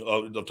booking,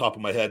 the top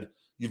of my head.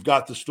 You've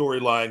got the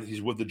storyline.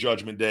 He's with the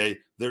Judgment Day.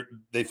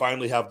 They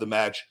finally have the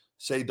match.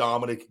 Say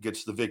Dominic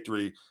gets the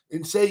victory,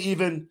 and say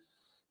even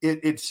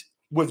it's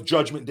with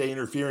Judgment Day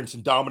interference,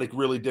 and Dominic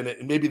really didn't.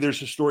 And maybe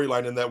there's a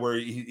storyline in that where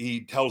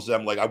he tells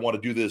them, like, I want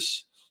to do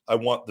this. I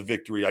want the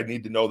victory. I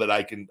need to know that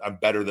I'm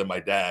better than my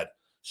dad,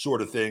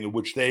 sort of thing, in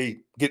which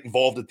they get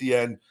involved at the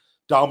end.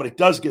 Dominic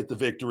does get the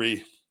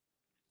victory,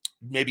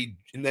 maybe,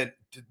 and then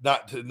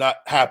not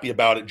happy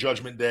about it.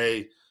 Judgment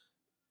Day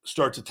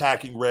starts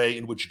attacking Rey,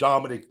 in which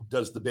Dominic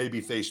does the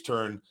babyface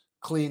turn,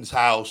 cleans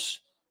house,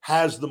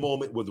 has the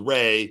moment with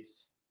Rey.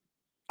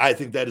 I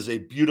think that is a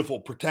beautiful,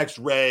 protects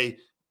Rey,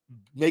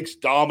 makes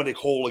Dominic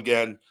whole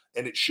again,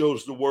 and it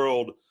shows the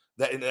world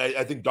that. And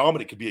I think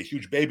Dominic could be a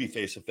huge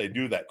babyface if they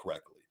do that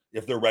correctly,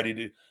 if they're ready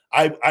to.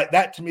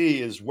 That to me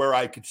is where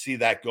I could see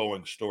that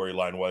going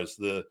storyline wise.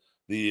 The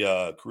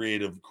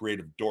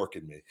creative dork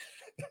in me.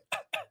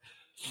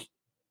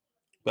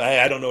 But hey,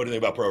 I don't know anything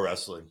about pro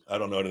wrestling. I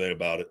don't know anything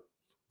about it.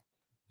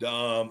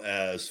 Dumb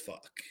as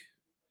fuck.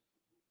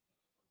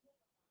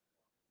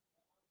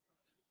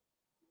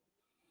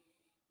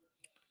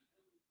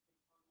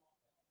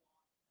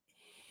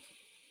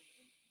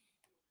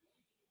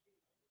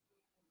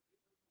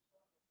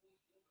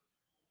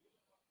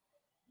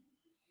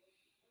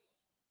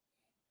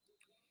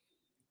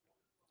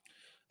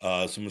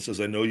 Someone says,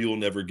 I know you'll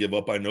never give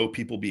up. I know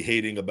people be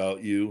hating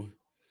about you.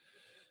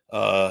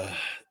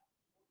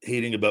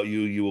 Hating about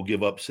you, you will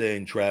give up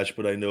saying trash,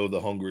 but I know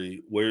the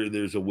hungry. Where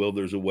there's a will,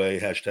 there's a way.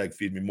 Hashtag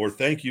feed me more.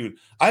 Thank you.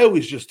 I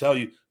always just tell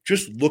you,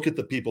 just look at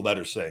the people that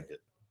are saying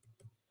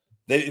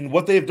it. And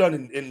what they've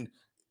done, and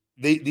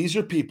these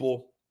are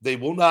people, they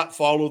will not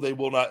follow, they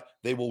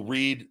will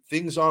read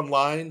things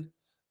online,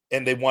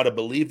 and they want to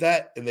believe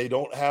that, and they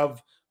don't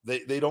have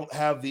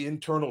the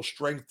internal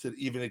strength to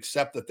even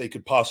accept that they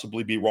could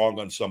possibly be wrong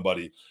on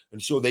somebody.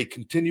 And so they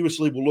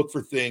continuously will look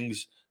for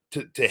things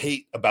to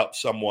hate about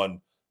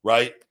someone,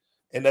 right?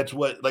 And that's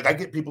what, like, I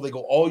get people, they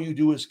go, all you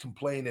do is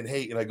complain and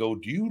hate. And I go,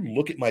 do you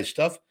look at my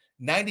stuff?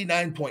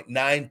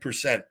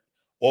 99.9%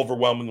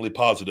 overwhelmingly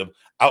positive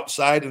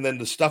outside. And then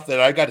the stuff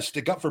that I got to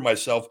stick up for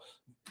myself.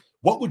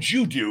 What would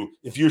you do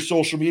if your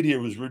social media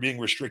was being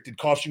restricted,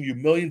 costing you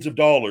millions of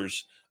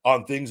dollars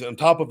on things on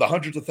top of the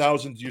hundreds of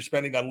thousands you're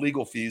spending on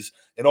legal fees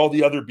and all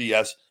the other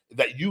BS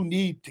that you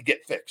need to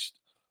get fixed?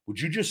 Would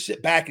you just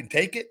sit back and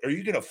take it? Or are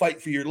you going to fight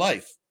for your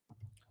life?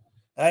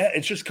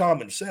 It's just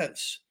common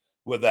sense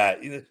with that.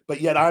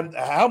 But yet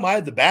how am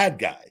I the bad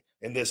guy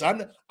in this?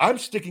 I'm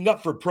sticking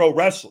up for pro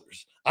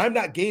wrestlers. I'm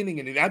not gaining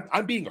anything.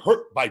 I'm being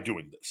hurt by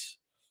doing this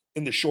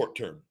in the short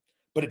term,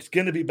 but it's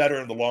going to be better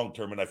in the long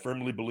term. And I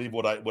firmly believe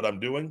what I'm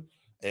doing,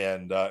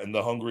 and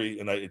the hungry,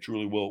 and it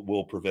truly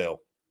will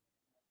prevail.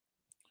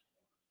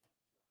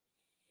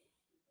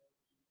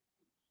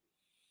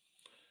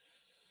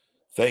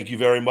 Thank you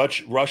very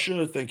much,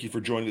 Russia. Thank you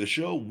for joining the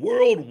show.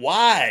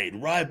 Worldwide,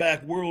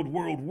 Ryback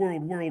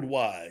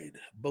worldwide.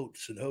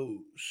 Boats and hoes.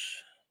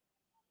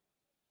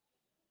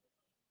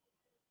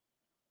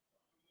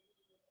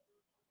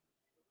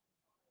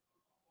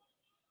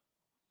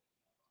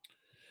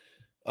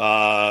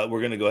 We're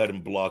going to go ahead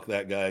and block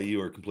that guy.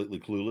 You are completely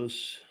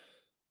clueless.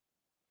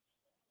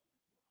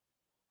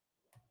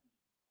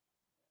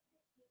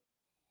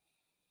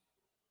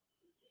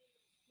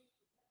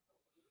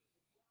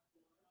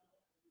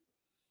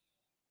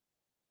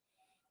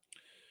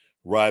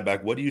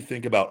 Ryback, what do you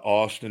think about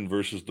Austin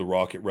versus The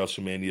Rock at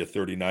WrestleMania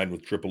 39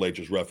 with Triple H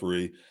as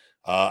referee?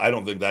 I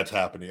don't think that's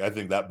happening. I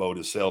think that boat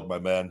has sailed, my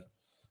man.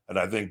 And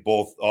I think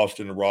both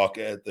Austin and Rock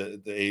at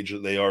the age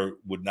that they are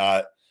would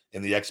not,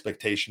 and the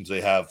expectations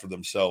they have for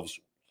themselves,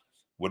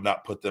 would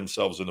not put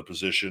themselves in a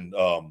position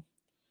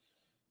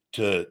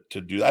to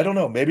do. I don't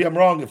know. Maybe I'm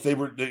wrong. If they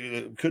were,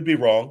 could be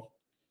wrong.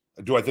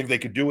 Do I think they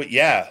could do it?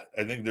 Yeah,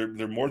 I think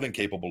they're more than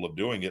capable of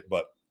doing it.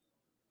 But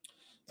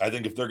I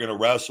think if they're going to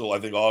wrestle, I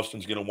think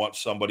Austin's going to want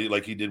somebody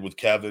like he did with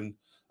Kevin.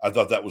 I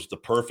thought that was the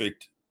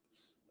perfect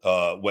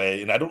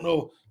way. And I don't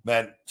know,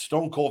 man,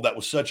 Stone Cold, that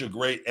was such a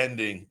great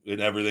ending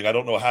and everything. I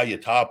don't know how you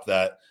top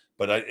that.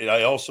 But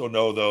I also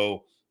know,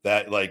 though,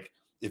 that like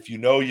if you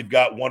know you've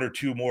got one or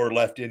two more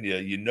left in you,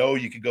 you know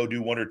you could go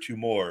do one or two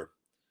more.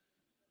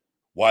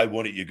 Why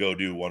wouldn't you go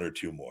do one or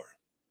two more?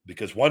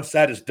 Because once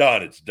that is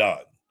done, it's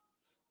done.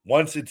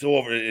 Once it's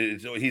over,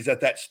 he's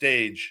at that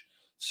stage.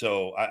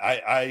 So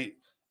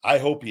I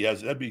hope he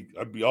has. That'd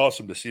be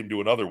awesome to see him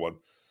do another one.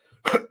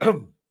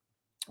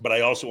 But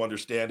I also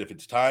understand if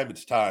it's time,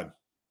 it's time,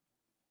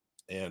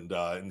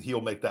 and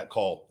he'll make that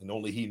call, and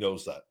only he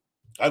knows that.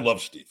 I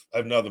love Steve. I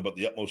have nothing but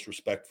the utmost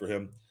respect for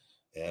him,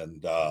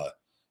 and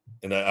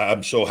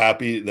I'm so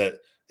happy that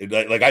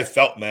like I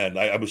felt, man.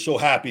 I was so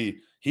happy.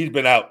 He's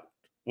been out.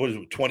 What is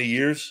it, 20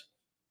 years?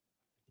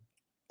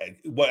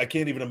 I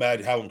can't even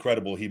imagine how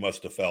incredible he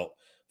must have felt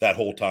that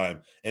whole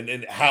time,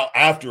 and how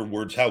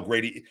afterwards, how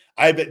great he.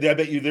 I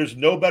bet you, there's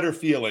no better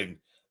feeling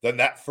than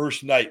that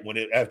first night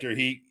after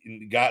he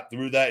got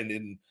through that,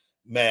 and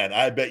man,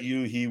 I bet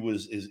you he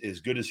was as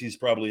good as he's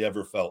probably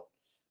ever felt,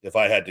 if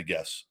I had to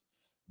guess,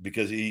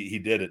 because he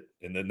did it,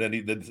 and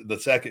then the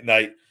second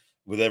night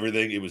with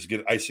everything, it was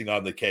icing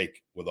on the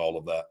cake with all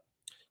of that.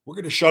 We're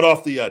going to shut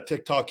off the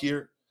TikTok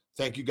here.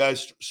 Thank you,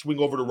 guys. Swing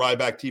over to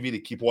Ryback TV to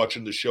keep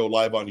watching the show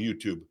live on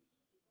YouTube.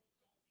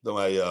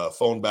 My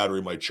phone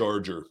battery, my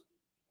charger,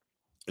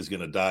 is going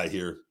to die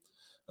here.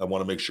 I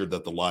want to make sure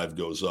that the live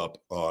goes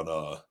up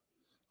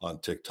on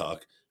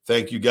TikTok.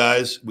 Thank you,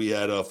 guys. We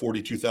had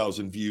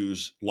 42,000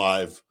 views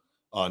live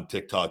on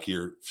TikTok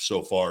here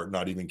so far,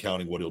 not even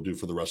counting what he'll do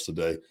for the rest of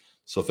the day.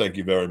 So thank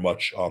you very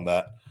much on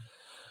that.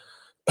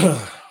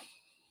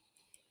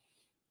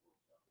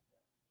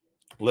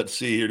 Let's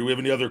see here. Do we have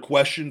any other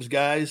questions,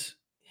 guys?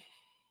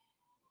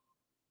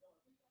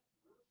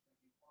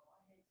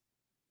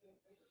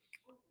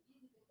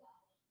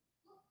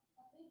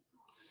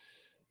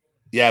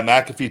 Yeah,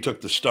 McAfee took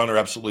the stunner.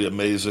 Absolutely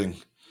amazing.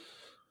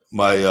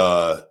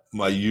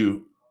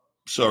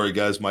 Sorry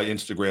guys, my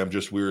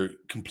Instagram we were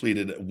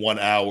completed at 1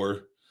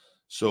 hour.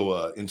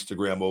 So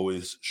Instagram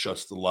always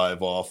shuts the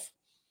live off.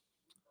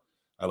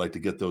 I like to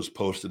get those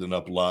posted and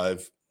up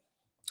live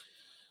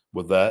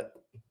with that.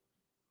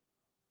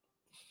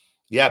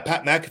 Yeah,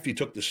 Pat McAfee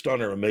took the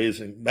stunner.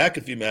 Amazing.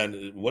 McAfee,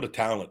 man, what a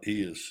talent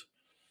he is.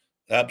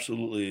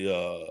 Absolutely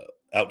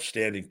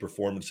outstanding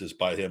performances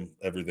by him,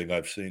 everything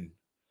I've seen.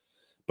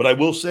 But I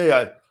will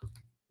say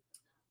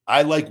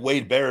I like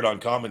Wade Barrett on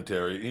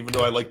commentary, even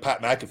though I like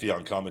Pat McAfee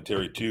on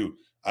commentary too.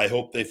 I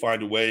hope they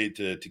find a way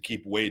to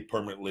keep Wade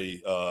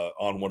permanently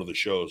on one of the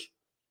shows.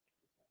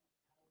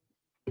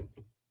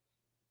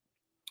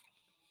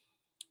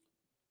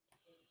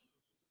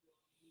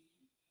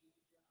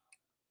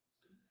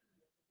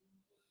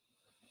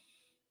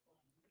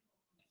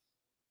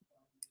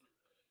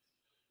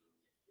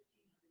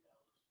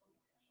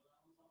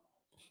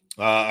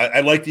 I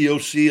like the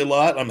OC a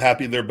lot. I'm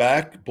happy they're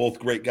back. Both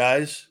great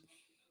guys.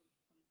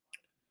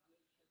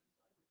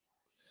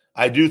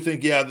 I do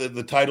think, yeah,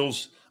 the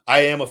titles.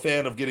 I am a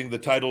fan of getting the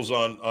titles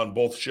on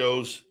both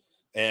shows,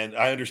 and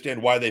I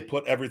understand why they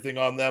put everything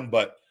on them,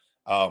 but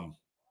I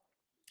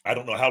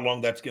don't know how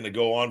long that's going to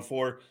go on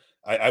for.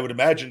 I would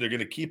imagine they're going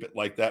to keep it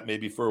like that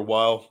maybe for a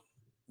while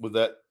with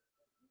that.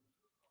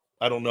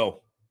 I don't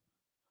know.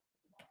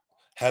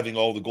 Having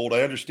all the gold,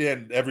 I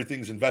understand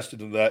everything's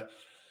invested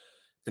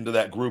into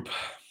that group.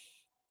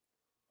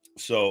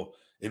 So,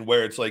 and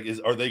where it's like,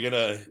 are they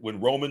gonna,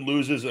 when Roman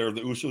loses or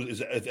the Usos,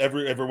 is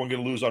everyone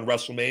gonna lose on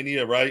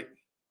WrestleMania, right?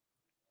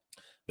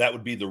 That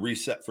would be the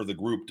reset for the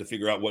group to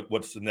figure out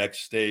what's the next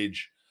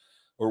stage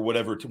or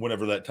whatever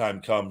whenever that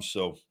time comes.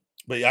 So,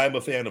 but yeah, I'm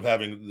a fan of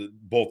having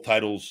both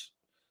titles,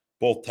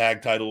 both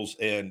tag titles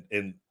and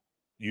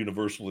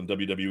Universal and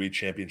WWE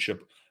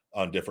Championship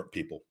on different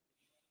people.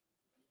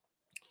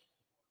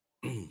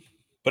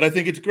 But I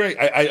think it's great.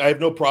 I have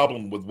no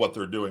problem with what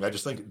they're doing. I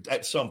just think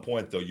at some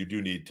point, though, you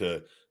do need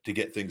to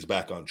get things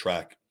back on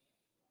track.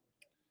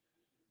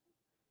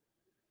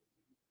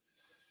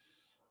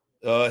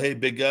 Hey,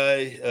 big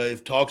guy,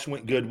 if talks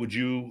went good, would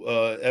you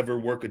ever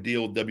work a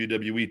deal with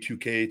WWE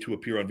 2K to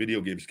appear on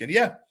video games again?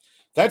 Yeah,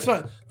 that's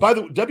not. By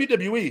the way,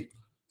 WWE,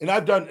 and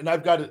I've done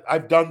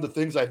the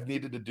things I've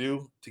needed to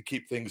do to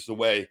keep things the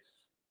way.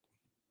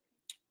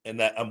 and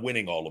that I'm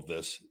winning all of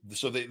this.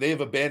 So they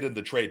have abandoned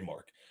the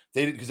trademark.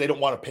 Because they don't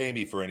want to pay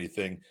me for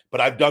anything, but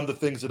I've done the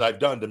things that I've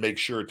done to make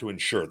sure to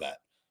ensure that,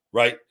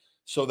 right?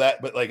 So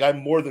that, but like I'm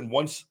more than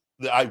once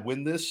that I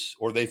win this,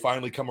 or they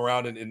finally come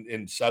around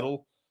and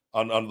settle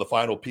on the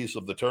final piece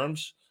of the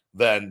terms,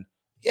 then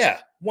yeah,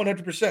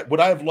 100%.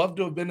 Would I have loved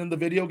to have been in the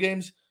video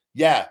games?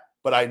 Yeah,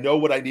 but I know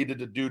what I needed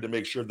to do to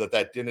make sure that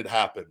that didn't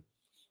happen,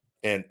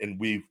 and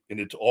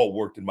it's all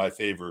worked in my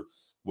favor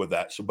with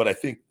that. So, but I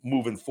think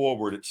moving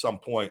forward at some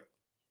point,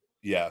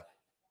 yeah,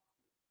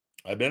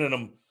 I've been in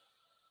them.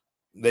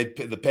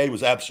 The pay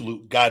was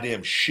absolute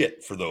goddamn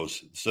shit for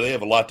those, so they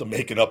have a lot to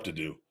make it up to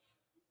do.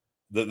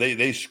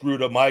 They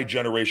screwed up my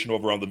generation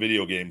over on the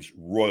video games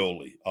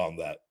royally on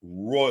that.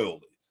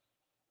 Royally.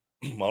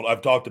 Well,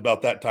 I've talked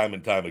about that time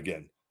and time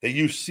again. They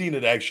used Cena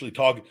to actually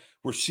talk.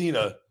 Where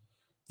Cena,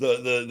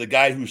 the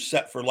guy who's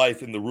set for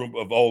life in the room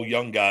of all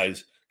young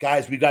guys,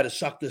 we got to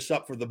suck this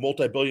up for the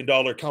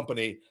multi-billion-dollar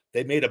company.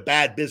 They made a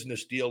bad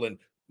business deal, and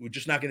we're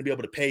just not going to be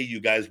able to pay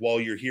you guys while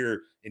you're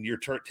here in your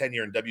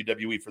tenure in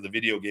WWE for the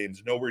video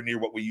games. Nowhere near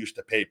what we used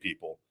to pay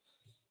people.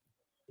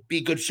 Be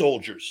good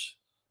soldiers.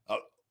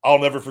 I'll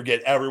never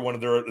forget everyone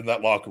in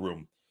that locker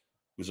room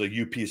was like,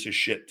 "You piece of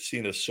shit."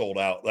 Cena sold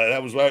out.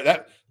 That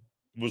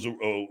was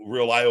a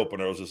real eye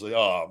opener. I was just like,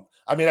 oh,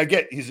 I mean, I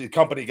get he's a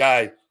company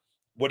guy.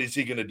 What is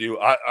he going to do?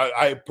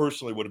 I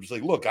personally would have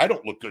been like, look, I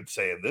don't look good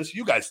saying this.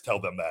 You guys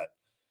tell them that.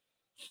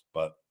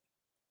 But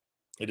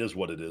it is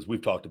what it is. We've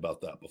talked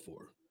about that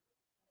before.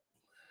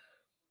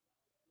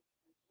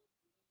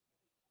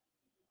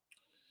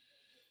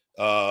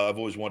 I've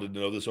always wanted to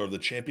know this. Are the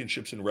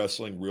championships in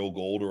wrestling real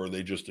gold, or are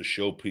they just a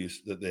showpiece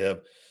that they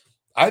have?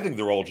 I think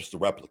they're all just the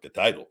replica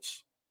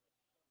titles.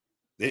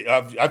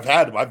 I've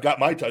had them. I've got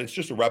my title. It's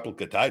just a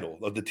replica title.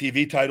 The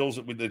TV titles,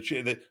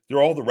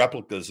 they're all the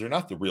replicas. They're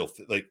not the real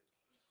thing. Like,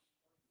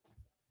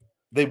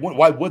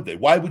 why would they?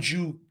 Why would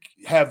you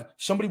have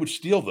somebody would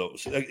steal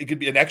those? It could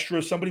be an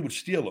extra. Somebody would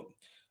steal them.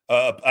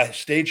 A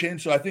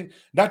stagehand. So I think,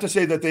 not to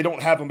say that they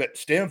don't have them at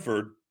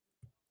Stanford.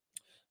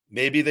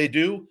 Maybe they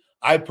do.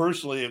 I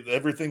personally,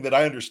 everything that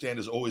I understand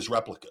is always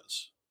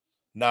replicas,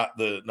 not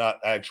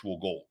actual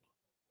gold.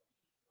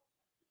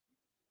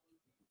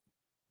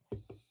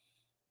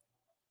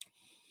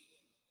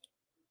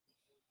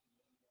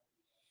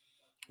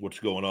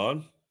 What's going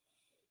on?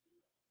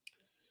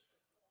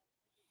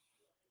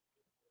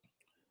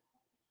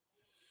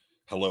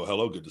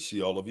 Hello. Good to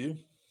see all of you.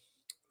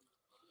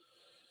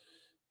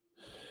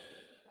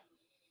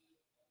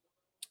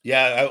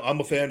 Yeah,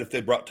 I'm a fan if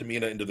they brought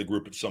Tamina into the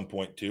group at some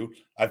point too.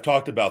 I've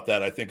talked about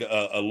that. I think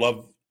a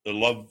love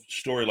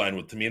storyline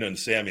with Tamina and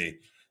Sammy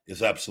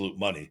is absolute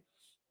money.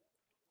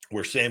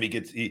 Where Sammy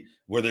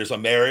where there's a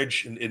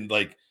marriage and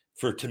like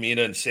for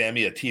Tamina and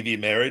Sammy, a TV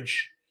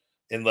marriage,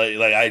 and like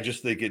I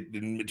just think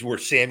it's where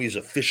Sammy's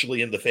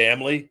officially in the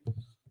family.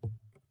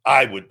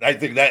 I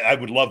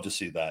would love to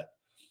see that,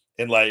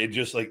 and like it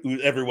just like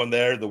everyone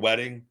there, the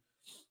wedding.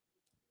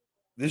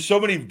 There's so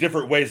many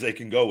different ways they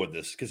can go with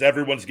this because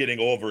everyone's getting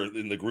over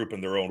in the group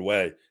in their own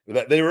way.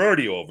 They were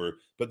already over,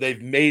 but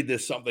they've made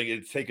this something.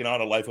 It's taken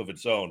on a life of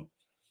its own.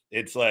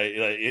 It's like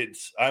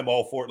I'm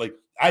all for it. Like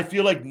I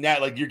feel like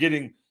now, like you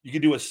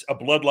could do a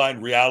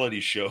Bloodline reality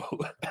show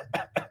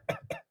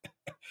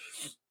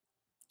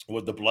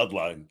with the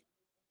Bloodline.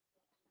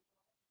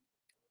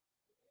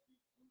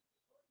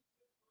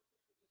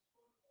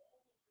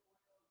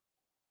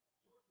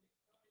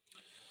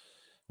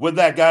 With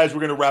that, guys,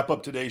 we're going to wrap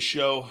up today's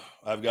show.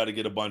 I've got to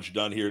get a bunch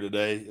done here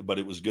today, but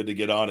it was good to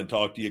get on and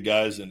talk to you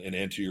guys and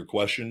answer your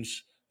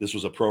questions. This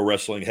was a pro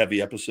wrestling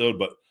heavy episode,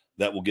 but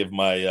that will give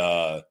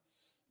my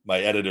my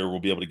editor will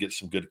be able to get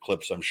some good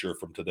clips, I'm sure,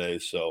 from today.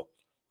 So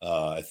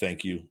I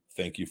thank you.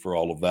 Thank you for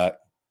all of that,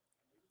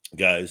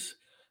 guys.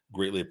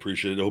 Greatly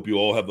appreciate it. I hope you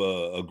all have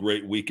a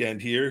great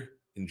weekend here.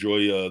 Enjoy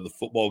the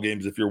football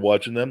games if you're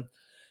watching them,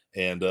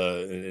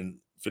 and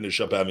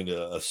finish up having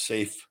a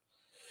safe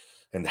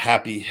and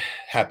happy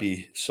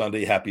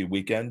Sunday, happy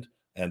weekend.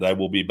 And I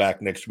will be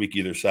back next week,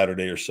 either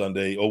Saturday or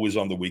Sunday, always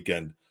on the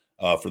weekend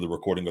for the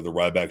recording of the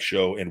Ryback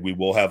show. And we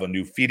will have a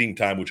new feeding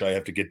time, which I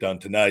have to get done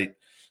tonight,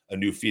 a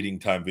new feeding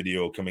time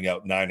video coming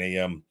out 9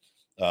 a.m.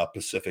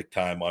 Pacific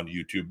time on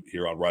YouTube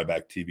here on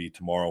Ryback TV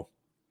tomorrow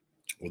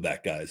with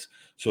that, guys.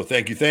 So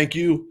thank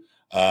you.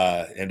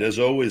 And as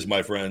always,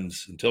 my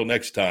friends, until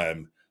next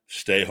time,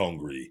 stay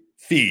hungry.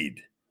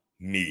 Feed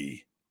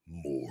me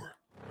more.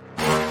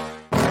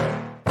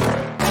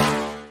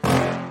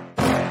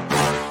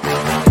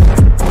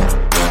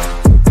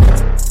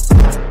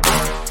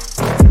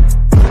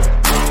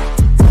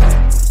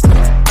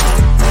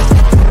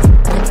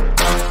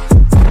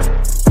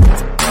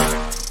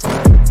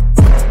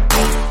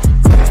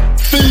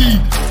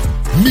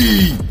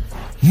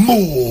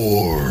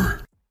 More.